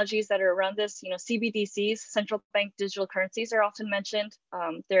technologies that are around this, CBDCs, central bank digital currencies, are often mentioned.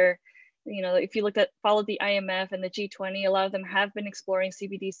 They're if you follow the IMF and the G20, a lot of them have been exploring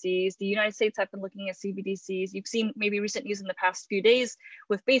CBDCs. The United States have been looking at CBDCs. You've seen maybe recent news in the past few days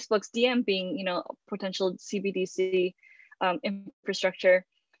with Facebook's DM being, potential CBDC infrastructure.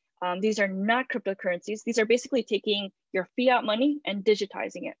 These are not cryptocurrencies. These are basically taking your fiat money and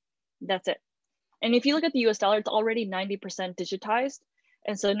digitizing it. That's it. And if you look at the US dollar, it's already 90% digitized.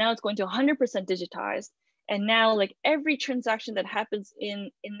 And so now it's going to 100% digitized. And now like every transaction that happens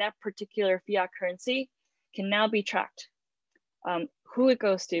in that particular fiat currency can now be tracked. Who it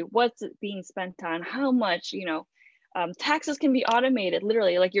goes to, what's it being spent on, how much, taxes can be automated,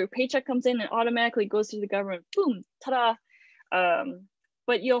 literally like your paycheck comes in and automatically goes to the government, boom, ta-da.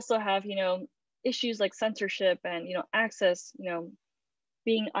 But you also have, issues like censorship and, access,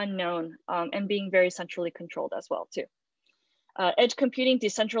 being unknown and being very centrally controlled as well too. Edge computing,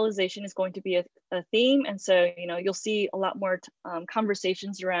 decentralization is going to be a theme. And so, you'll see a lot more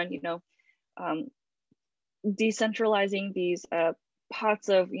conversations around, decentralizing these pots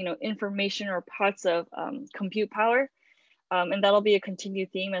of, information or pots of compute power. And that'll be a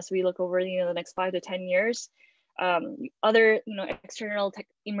continued theme as we look over, the next 5 to 10 years. Other, external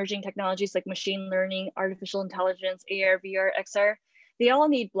emerging technologies like machine learning, artificial intelligence, AR, VR, XR, they all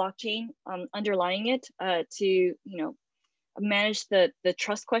need blockchain underlying it to, manage the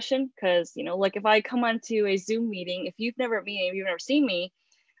trust question, because, you know, like if I come onto a Zoom meeting, if you've never seen me,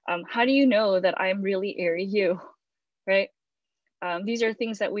 how do you know that I'm really Arry you, right? These are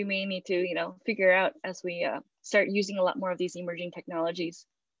things that we may need to, you know, figure out as we start using a lot more of these emerging technologies.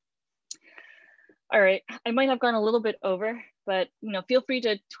 All right, I might have gone a little bit over, but, you know, feel free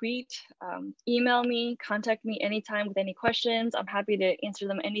to tweet, email me, contact me anytime with any questions. I'm happy to answer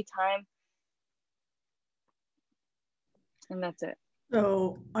them anytime. And that's it.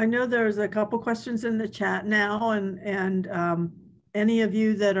 So I know there's a couple questions in the chat now, and any of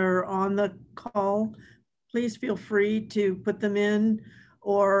you that are on the call, please feel free to put them in.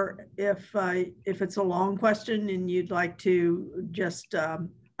 Or if it's a long question and you'd like to just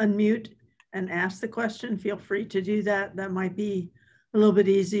unmute and ask the question, feel free to do that. That might be a little bit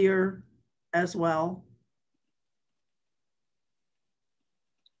easier as well.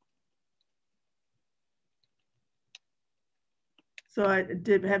 So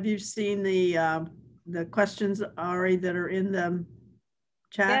have you seen the questions, Arry, that are in the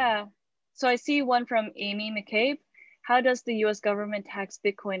chat? Yeah, so I see one from Amy McCabe. How does the US government tax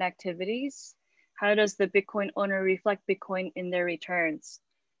Bitcoin activities? How does the Bitcoin owner reflect Bitcoin in their returns?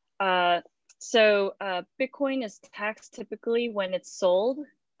 Bitcoin is taxed typically when it's sold.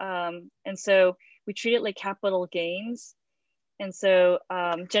 And so we treat it like capital gains. And so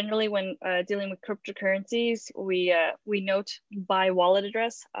generally when dealing with cryptocurrencies, we note by wallet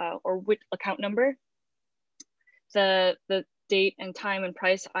address or with account number, the date and time and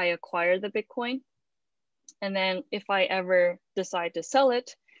price I acquired the Bitcoin. And then if I ever decide to sell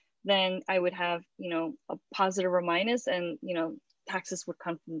it, then I would have, you know, a positive or minus, and, you know, taxes would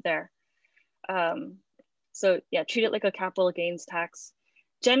come from there. So yeah, treat it like a capital gains tax.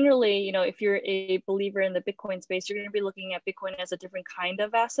 Generally, you know, if you're a believer in the Bitcoin space, you're going to be looking at Bitcoin as a different kind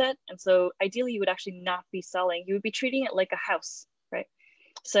of asset. And so ideally, you would actually not be selling. You would be treating it like a house, right?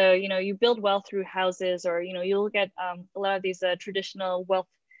 So, you know, you build wealth through houses, or, you know, you look at a lot of these traditional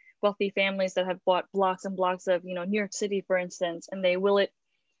wealthy families that have bought blocks and blocks of, you know, New York City, for instance, and they will it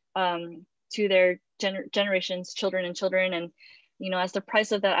to their generations, children and children. And, you know, as the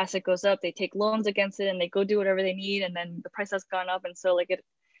price of that asset goes up, they take loans against it and they go do whatever they need. And then the price has gone up. And so like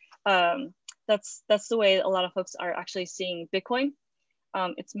that's the way a lot of folks are actually seeing Bitcoin.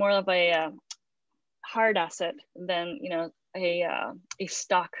 It's more of a hard asset than, you know, a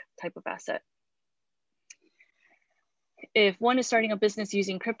stock type of asset. If one is starting a business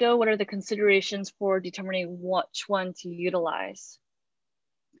using crypto, what are the considerations for determining which one to utilize?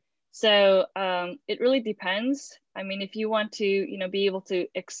 So it really depends. I mean, if you want to, you know, be able to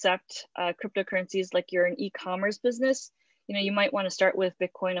accept cryptocurrencies like you're an e-commerce business, you know, you might want to start with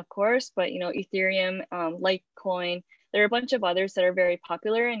Bitcoin, of course, but, you know, Ethereum, Litecoin, there are a bunch of others that are very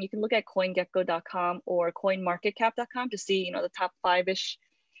popular, and you can look at CoinGecko.com or CoinMarketCap.com to see, you know, the top 5-ish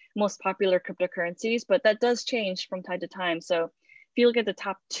most popular cryptocurrencies, but that does change from time to time. So if you look at the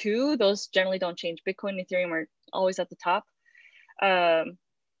top 2, those generally don't change. Bitcoin and Ethereum are always at the top.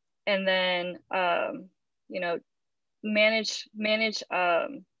 And then, you know,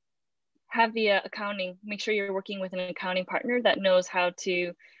 have the accounting, make sure you're working with an accounting partner that knows how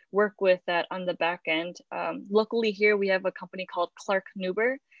to work with that on the back end. Locally here, we have a company called Clark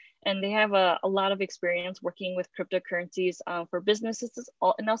Nuber, and they have a lot of experience working with cryptocurrencies for businesses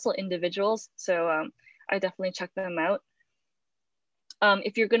and also individuals. So I definitely check them out.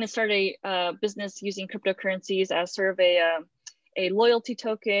 If you're going to start a business using cryptocurrencies as sort of a loyalty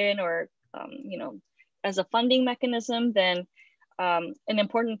token, or you know, as a funding mechanism, then an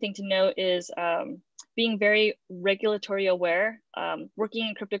important thing to note is being very regulatory aware. Working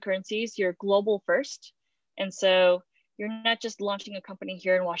in cryptocurrencies, you're global first. And so you're not just launching a company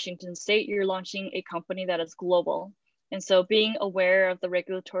here in Washington State, you're launching a company that is global. And so being aware of the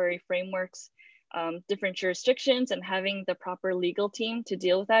regulatory frameworks, different jurisdictions, and having the proper legal team to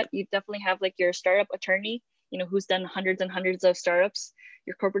deal with that. You definitely have like your startup attorney, you know, who's done hundreds and hundreds of startups.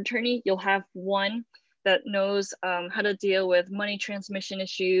 Your corporate attorney, you'll have one that knows how to deal with money transmission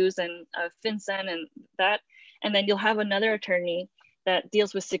issues and FinCEN and that. And then you'll have another attorney that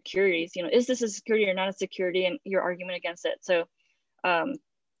deals with securities. You know, is this a security or not a security, and your argument against it. So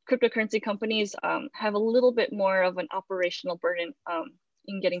cryptocurrency companies have a little bit more of an operational burden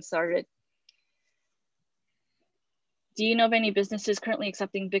in getting started. Do you know of any businesses currently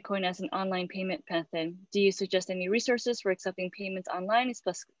accepting Bitcoin as an online payment method? Do you suggest any resources for accepting payments online,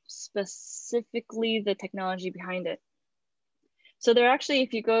 specifically the technology behind it? So there are actually,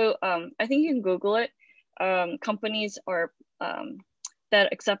 if you go, I think you can Google it, companies or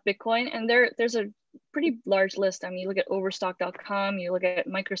that accept Bitcoin, and there's a pretty large list. I mean, you look at overstock.com, you look at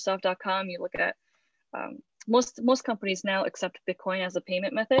Microsoft.com, you look at most companies now accept Bitcoin as a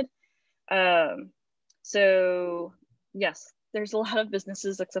payment method. So yes, there's a lot of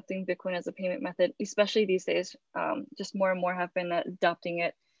businesses accepting Bitcoin as a payment method, especially these days. Just more and more have been adopting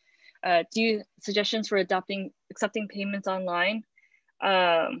it. Do you suggestions for accepting payments online?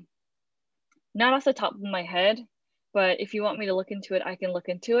 Not off the top of my head, but if you want me to look into it, I can look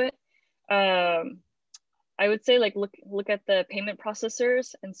into it. I would say like look at the payment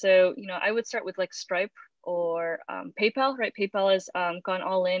processors, and so I would start with like Stripe or PayPal. Right, PayPal has gone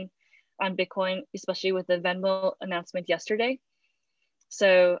all in on Bitcoin, especially with the Venmo announcement yesterday.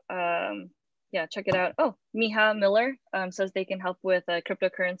 So yeah, check it out. Oh, Miha Miller says they can help with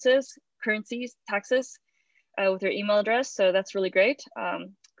cryptocurrencies, taxes with your email address. So that's really great.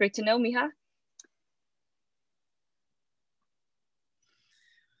 Great to know, Miha.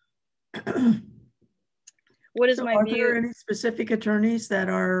 What is my view? Are there any specific attorneys that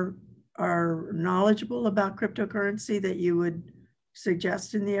are knowledgeable about cryptocurrency that you would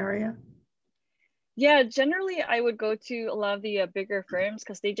suggest in the area? Yeah, generally I would go to a lot of the bigger firms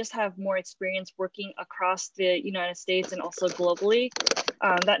because they just have more experience working across the United States and also globally.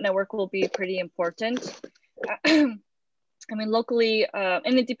 That network will be pretty important. I mean, locally,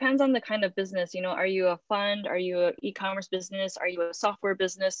 and it depends on the kind of business, are you a fund? Are you an e-commerce business? Are you a software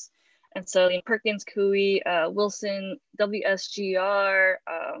business? And so Perkins Coie, Wilson, WSGR,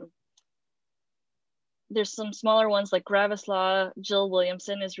 there's some smaller ones like Gravis Law, Jill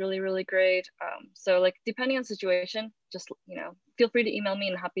Williamson is really, really great. So like depending on the situation, just, feel free to email me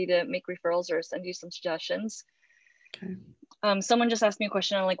and happy to make referrals or send you some suggestions. Okay. Someone just asked me a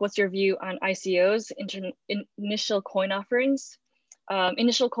question on like, what's your view on ICOs, initial coin offerings?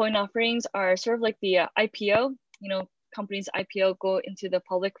 Initial coin offerings are sort of like the IPO, companies IPO go into the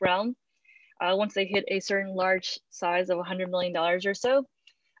public realm. Once they hit a certain large size of $100 million or so.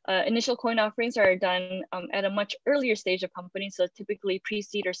 Initial coin offerings are done at a much earlier stage of companies, so typically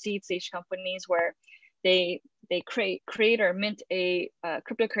pre-seed or seed stage companies where they create or mint a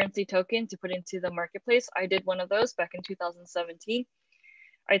cryptocurrency token to put into the marketplace. I did one of those back in 2017.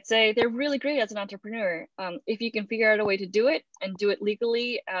 I'd say they're really great as an entrepreneur. If you can figure out a way to do it and do it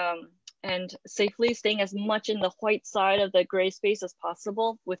legally and safely, staying as much in the white side of the gray space as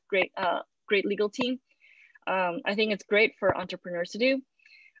possible with great legal team. I think it's great for entrepreneurs to do.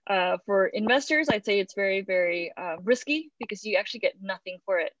 For investors, I'd say it's very, very risky because you actually get nothing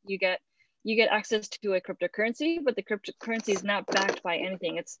for it. You get access to a cryptocurrency, but the cryptocurrency is not backed by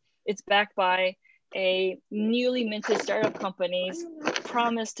anything. It's backed by a newly minted startup company's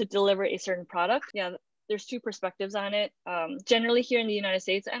promise to deliver a certain product. Yeah, there's two perspectives on it. Generally here in the United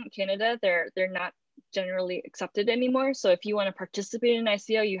States and Canada, they're not generally accepted anymore. So if you want to participate in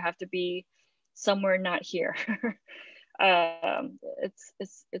ICO, you have to be somewhere not here.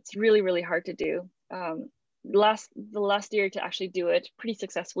 It's really, really hard to do. The last year to actually do it pretty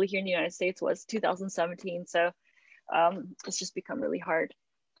successfully here in the United States was 2017. So it's just become really hard.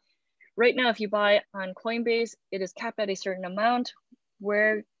 Right now, if you buy on Coinbase, it is capped at a certain amount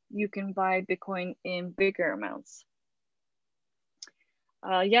where you can buy Bitcoin in bigger amounts.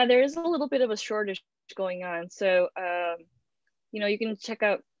 Yeah, there is a little bit of a shortage going on. So, you can check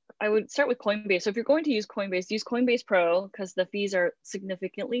out, I would start with Coinbase. So if you're going to use Coinbase Pro because the fees are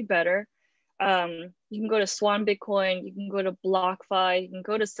significantly better. You can go to Swan Bitcoin, you can go to BlockFi, you can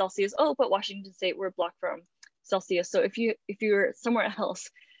go to Celsius. Oh, but Washington State, we're blocked from Celsius. So if you're somewhere else,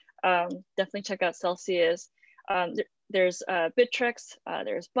 definitely check out Celsius. There's Bittrex,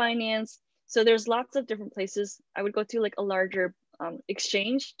 there's Binance. So there's lots of different places. I would go to like a larger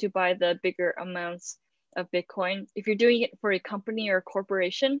exchange to buy the bigger amounts of Bitcoin. If you're doing it for a company or a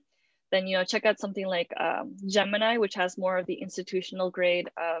corporation, then check out something like Gemini, which has more of the institutional grade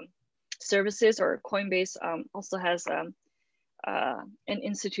services, or Coinbase also has an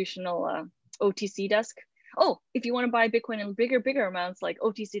institutional OTC desk. Oh, if you want to buy Bitcoin in bigger amounts, like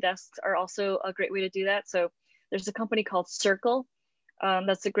OTC desks are also a great way to do that. So there's a company called Circle.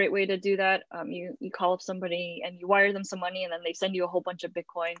 That's a great way to do that. You call up somebody and you wire them some money and then they send you a whole bunch of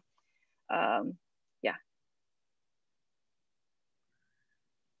Bitcoin. Yeah.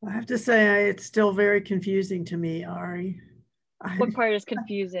 I have to say, it's still very confusing to me, Arry. What part is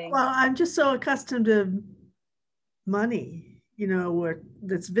confusing? Well, I'm just so accustomed to money,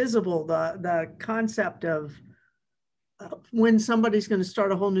 that's visible, the concept of when somebody's going to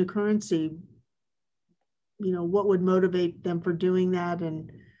start a whole new currency, what would motivate them for doing that,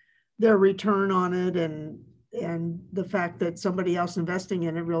 and their return on it, and the fact that somebody else investing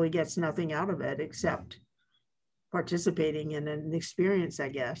in it really gets nothing out of it except participating in an experience, I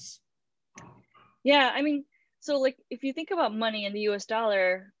guess. Yeah, I mean, so like if you think about money in the US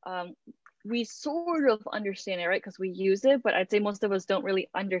dollar, we sort of understand it, right? Because we use it, but I'd say most of us don't really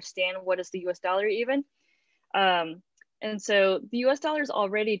understand what is the US dollar even. And so the US dollar is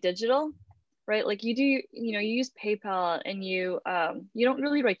already digital, right? Like you do, you use PayPal and you don't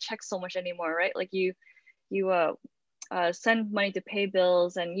really write checks so much anymore, right? Like you send money to pay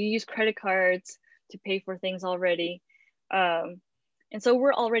bills and you use credit cards to pay for things already. And so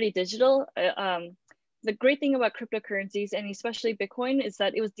we're already digital. The great thing about cryptocurrencies and especially Bitcoin is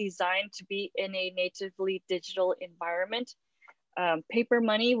that it was designed to be in a natively digital environment. Paper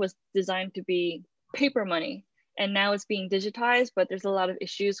money was designed to be paper money, and now it's being digitized, but there's a lot of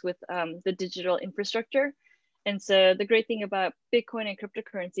issues with the digital infrastructure. And so the great thing about Bitcoin and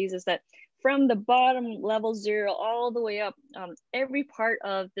cryptocurrencies is that from the bottom level 0 all the way up, every part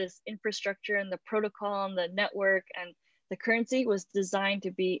of this infrastructure and the protocol and the network and the currency was designed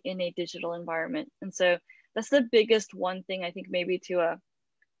to be in a digital environment. And so that's the biggest one thing I think maybe to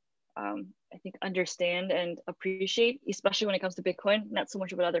I think understand and appreciate, especially when it comes to Bitcoin, not so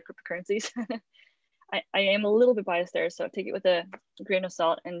much about other cryptocurrencies. I am a little bit biased there, so take it with a grain of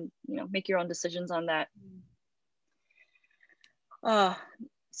salt and make your own decisions on that.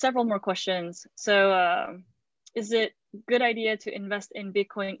 Several more questions. So is it a good idea to invest in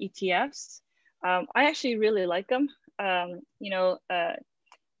Bitcoin ETFs? I actually really like them.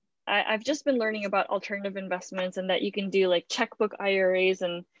 I've just been learning about alternative investments and that you can do like checkbook IRAs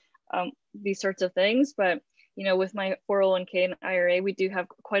and these sorts of things. But with my 401k and IRA, we do have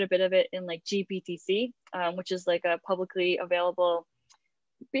quite a bit of it in like GBTC, which is like a publicly available,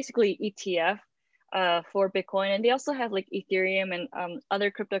 basically ETF for Bitcoin. And they also have like Ethereum and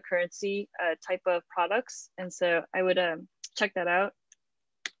other cryptocurrency type of products. And so I would check that out.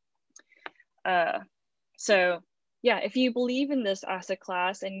 So yeah, if you believe in this asset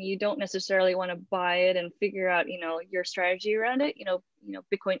class and you don't necessarily want to buy it and figure out, your strategy around it,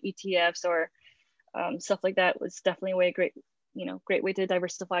 Bitcoin ETFs or stuff like that was definitely a great way to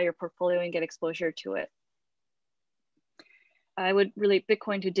diversify your portfolio and get exposure to it. I would relate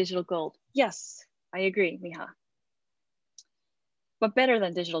Bitcoin to digital gold. Yes, I agree, Miha. But better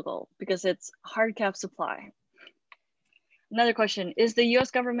than digital gold because it's hard cap supply. Another question, is the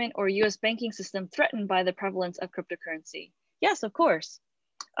US government or US banking system threatened by the prevalence of cryptocurrency? Yes, of course.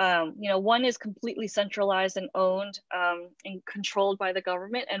 One is completely centralized and owned and controlled by the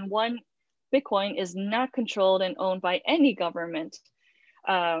government, and one, Bitcoin, is not controlled and owned by any government.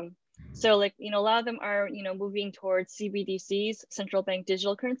 So like, a lot of them are, moving towards CBDCs, central bank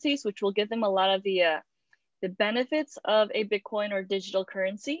digital currencies, which will give them a lot of the benefits of a Bitcoin or digital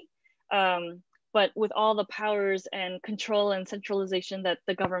currency. But with all the powers and control and centralization that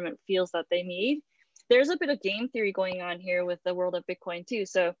the government feels that they need, there's a bit of game theory going on here with the world of Bitcoin too.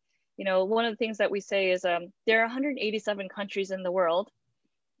 So, one of the things that we say is there are 187 countries in the world.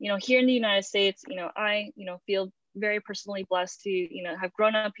 Here in the United States, I, feel very personally blessed to, have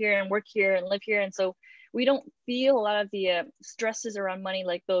grown up here and work here and live here. And so we don't feel a lot of the stresses around money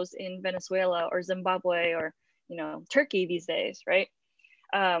like those in Venezuela or Zimbabwe or, Turkey these days, right?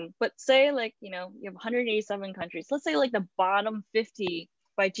 But say like, you have 187 countries. Let's say like the bottom 50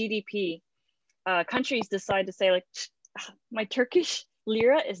 by GDP countries decide to say like, my Turkish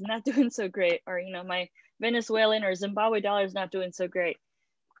lira is not doing so great, or, my Venezuelan or Zimbabwe dollar is not doing so great.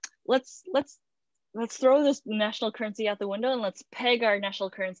 Let's throw this national currency out the window and let's peg our national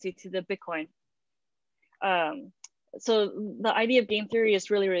currency to the Bitcoin. So the idea of game theory is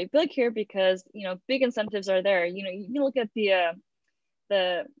really, really big here because, big incentives are there. You can look at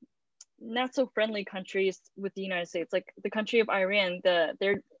the not so friendly countries with the United States, like the country of Iran,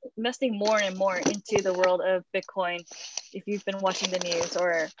 they're investing more and more into the world of Bitcoin. If you've been watching the news,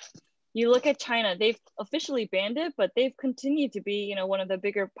 or you look at China, they've officially banned it, but they've continued to be, one of the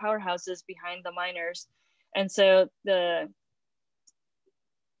bigger powerhouses behind the miners. And so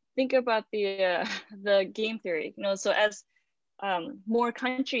think about the game theory, so as more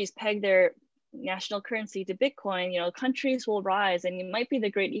countries peg their national currency to Bitcoin, countries will rise and it might be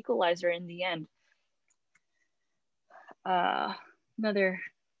the great equalizer in the end.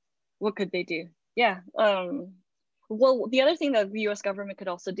 What could they do? Yeah. Well, the other thing that the US government could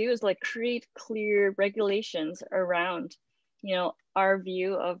also do is like create clear regulations around, our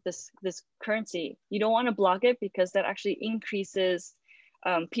view of this currency. You don't want to block it because that actually increases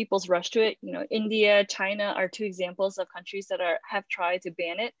people's rush to it. India, China are two examples of countries that have tried to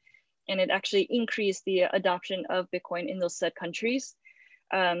ban it, and it actually increased the adoption of Bitcoin in those said countries.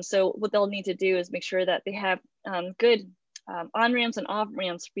 So what they'll need to do is make sure that they have good on-ramps and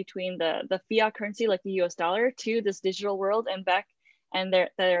off-ramps between the fiat currency like the US dollar to this digital world and back, and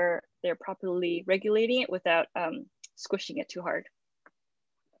they're properly regulating it without squishing it too hard.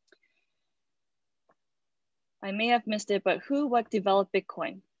 I may have missed it, but what developed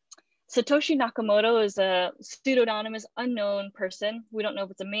Bitcoin? Satoshi Nakamoto is a pseudonymous unknown person. We don't know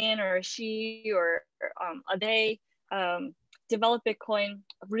if it's a man or a she or a they. Developed Bitcoin,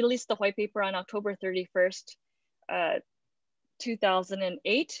 released the white paper on October 31st,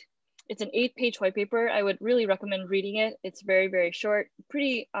 2008. It's an 8-page white paper. I would really recommend reading it. It's very, very short,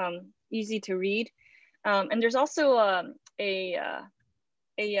 pretty easy to read. And there's also a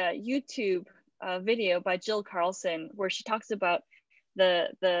YouTube video by Jill Carlson where she talks about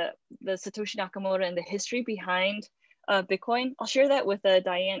the Satoshi Nakamoto and the history behind Bitcoin. I'll share that with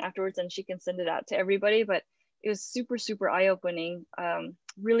Diane afterwards and she can send it out to everybody, but it was super, super eye-opening.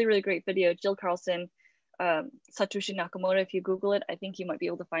 Really, really great video. Jill Carlson, Satoshi Nakamoto, if you Google it, I think you might be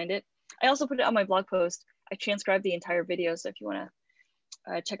able to find it. I also put it on my blog post. I transcribed the entire video, so if you wanna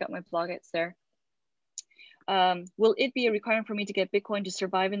check out my blog, it's there. Will it be a requirement for me to get Bitcoin to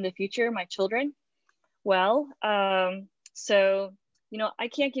survive in the future, my children? Well, so, you know, I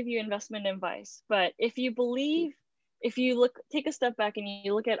can't give you investment advice, but if you believe, if you take a step back and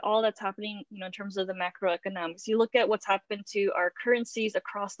you look at all that's happening, you know, in terms of the macroeconomics, you look at what's happened to our currencies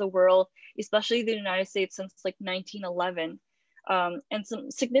across the world, especially the United States since like 1911, and some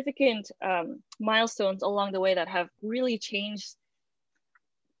significant milestones along the way that have really changed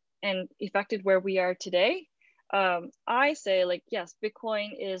and affected where we are today. I say like, yes,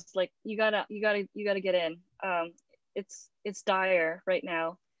 Bitcoin is like, you gotta get in. It's dire right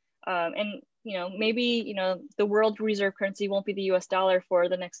now. And, you know, maybe, you know, the world reserve currency won't be the US dollar for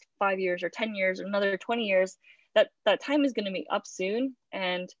the next 5 years or 10 years or another 20 years. That time is going to be up soon.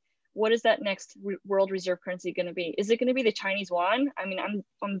 And what is that next world reserve currency going to be? Is it going to be the Chinese yuan? I mean,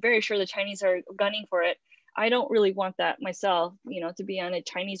 I'm very sure the Chinese are gunning for it. I don't really want that myself, you know, to be on a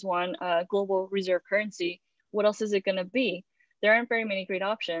Chinese yuan global reserve currency. What else is it going to be? There aren't very many great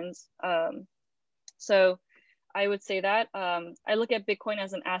options. So I would say that I look at Bitcoin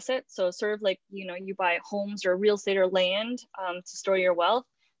as an asset. So sort of like, you know, you buy homes or real estate or land to store your wealth.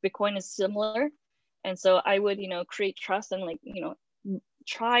 Bitcoin is similar. And so I would, you know, create trust and like, you know,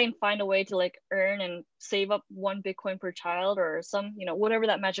 try and find a way to like earn and save up 1 Bitcoin per child or some, you know, whatever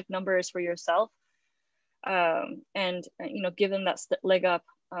that magic number is for yourself. And, you know, give them that leg up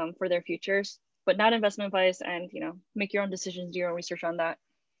for their futures, but not investment advice, and, you know, make your own decisions, do your own research on that.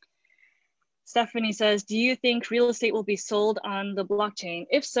 Stephanie says, do you think real estate will be sold on the blockchain?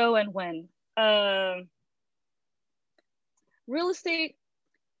 If so, and when? Real estate,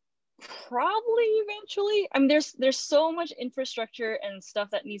 probably eventually. I mean, there's so much infrastructure and stuff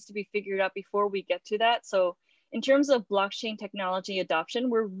that needs to be figured out before we get to that. So in terms of blockchain technology adoption,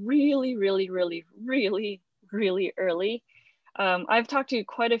 we're really, really, really, really, really early. I've talked to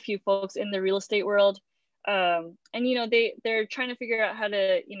quite a few folks in the real estate world, and, you know, they're trying to figure out how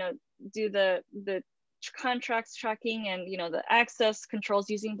to, you know, do the contracts tracking and, you know, the access controls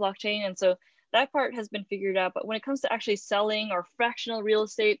using blockchain. And so that part has been figured out. But when it comes to actually selling or fractional real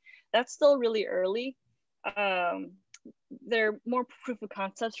estate, that's still really early. They're more proof of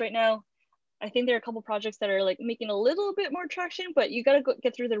concepts right now. I think there are a couple projects that are like making a little bit more traction, but you got to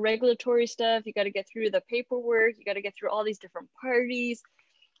get through the regulatory stuff. You got to get through the paperwork. You got to get through all these different parties.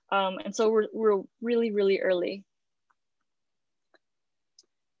 And so we're really, really early.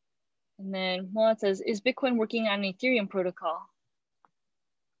 And then Juan says, is Bitcoin working on an Ethereum protocol?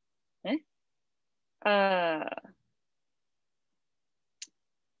 I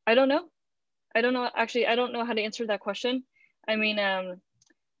don't know. Actually, I don't know how to answer that question. I mean,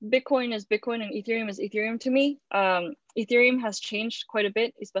 Bitcoin is Bitcoin and Ethereum is Ethereum to me. Ethereum has changed quite a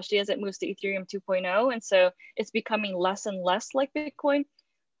bit, especially as it moves to Ethereum 2.0. And so it's becoming less and less like Bitcoin.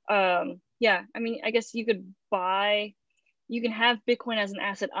 Yeah, I mean, I guess you can have Bitcoin as an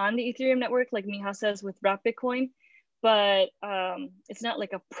asset on the Ethereum network, like Miha says with Wrap Bitcoin, but it's not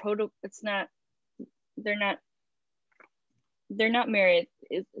like a they're not married.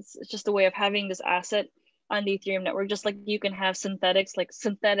 It's just a way of having this asset on the Ethereum network, just like you can have synthetics, like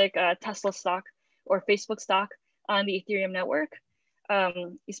synthetic Tesla stock or Facebook stock on the Ethereum network,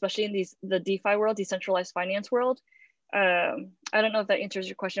 especially in the DeFi world, decentralized finance world. I don't know if that answers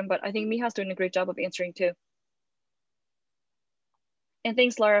your question, but I think Miha's doing a great job of answering too. And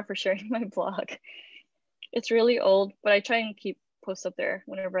thanks, Laura, for sharing my blog. It's really old, but I try and keep posts up there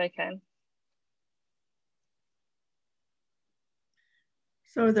whenever I can.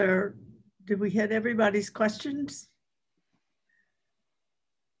 So did we hit everybody's questions?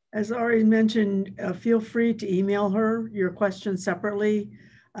 As Arry mentioned, feel free to email her your questions separately.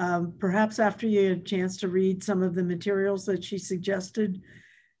 Perhaps after you had a chance to read some of the materials that she suggested,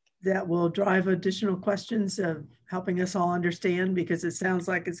 that will drive additional questions of helping us all understand, because it sounds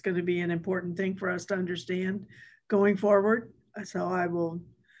like it's going to be an important thing for us to understand going forward. So I will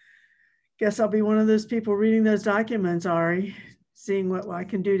guess I'll be one of those people reading those documents, Arry, seeing what I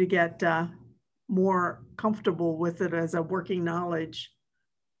can do to get more comfortable with it as a working knowledge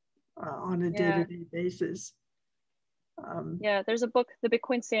on a day-to-day basis. Yeah, there's a book, The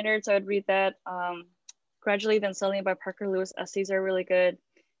Bitcoin Standards. I would read that. Gradually Then Suddenly by Parker Lewis. Essays are really good.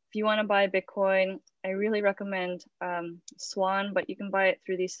 If you want to buy Bitcoin, I really recommend Swan, but you can buy it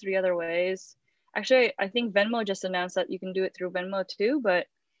through these 3 other ways. Actually, I think Venmo just announced that you can do it through Venmo too, but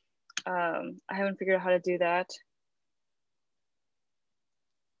I haven't figured out how to do that.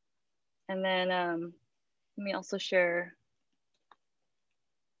 And then let me also share.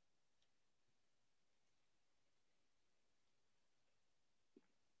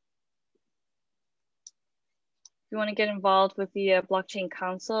 If you want to get involved with the Blockchain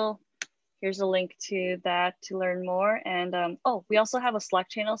Council, here's a link to that to learn more. And oh, we also have a Slack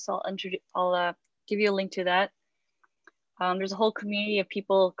channel, so I'll give you a link to that. There's a whole community of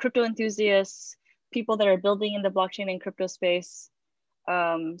people, crypto enthusiasts, people that are building in the blockchain and crypto space.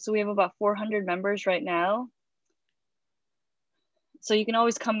 So we have about 400 members right now. So you can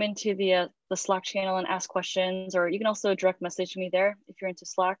always come into the Slack channel and ask questions, or you can also direct message me there if you're into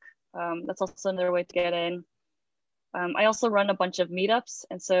Slack. That's also another way to get in. I also run a bunch of meetups.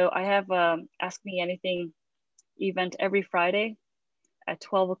 And so I have Ask Me Anything event every Friday at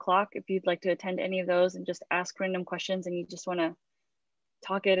 12 o'clock. If you'd like to attend any of those and just ask random questions and you just want to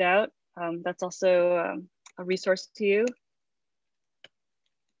talk it out, that's also a resource to you.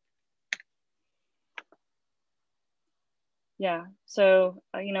 Yeah, so,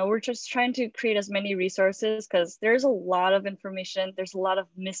 you know, we're just trying to create as many resources because there's a lot of information. There's a lot of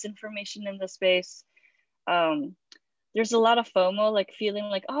misinformation in the space. There's a lot of FOMO, like feeling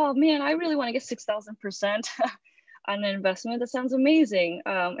like, oh man, I really want to get 6,000% on an investment. That sounds amazing.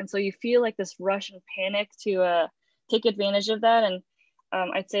 And so you feel like this rush and panic to take advantage of that. And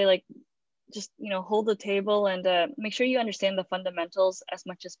I'd say like, just, you know, hold the table and make sure you understand the fundamentals as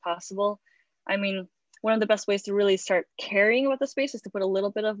much as possible. I mean, one of the best ways to really start caring about the space is to put a little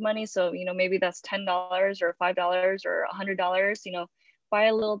bit of money. So, you know, maybe that's $10 or $5 or $100, you know, buy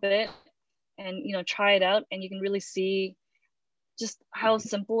a little bit and, you know, try it out, and you can really see just how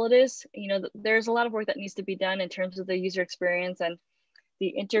simple it is. You know, there's a lot of work that needs to be done in terms of the user experience and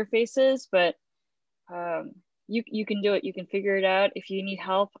the interfaces, but you can do it. You can figure it out. If you need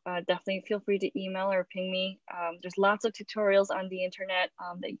help, definitely feel free to email or ping me. There's lots of tutorials on the internet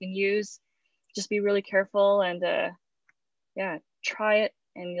that you can use. Just be really careful and yeah, try it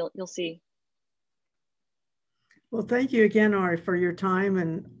and you'll see. Well, thank you again, Arry, for your time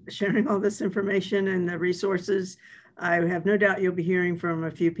and sharing all this information and the resources. I have no doubt you'll be hearing from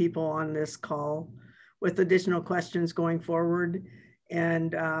a few people on this call with additional questions going forward.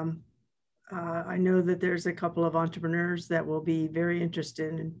 And I know that there's a couple of entrepreneurs that will be very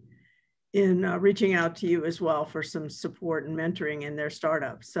interested in reaching out to you as well for some support and mentoring in their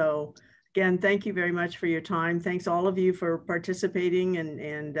startup. So again, thank you very much for your time. Thanks all of you for participating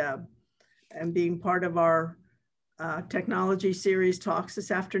and being part of our technology series talks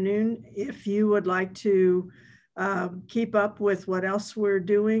this afternoon. If you would like to keep up with what else we're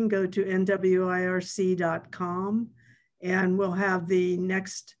doing, go to nwirc.com and we'll have the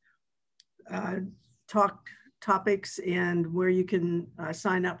next topics and where you can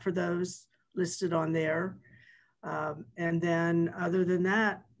sign up for those listed on there. And then other than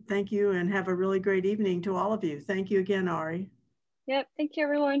that, thank you and have a really great evening to all of you. Thank you again, Arry. Yep, thank you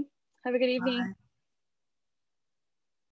everyone. Have a good evening. Bye.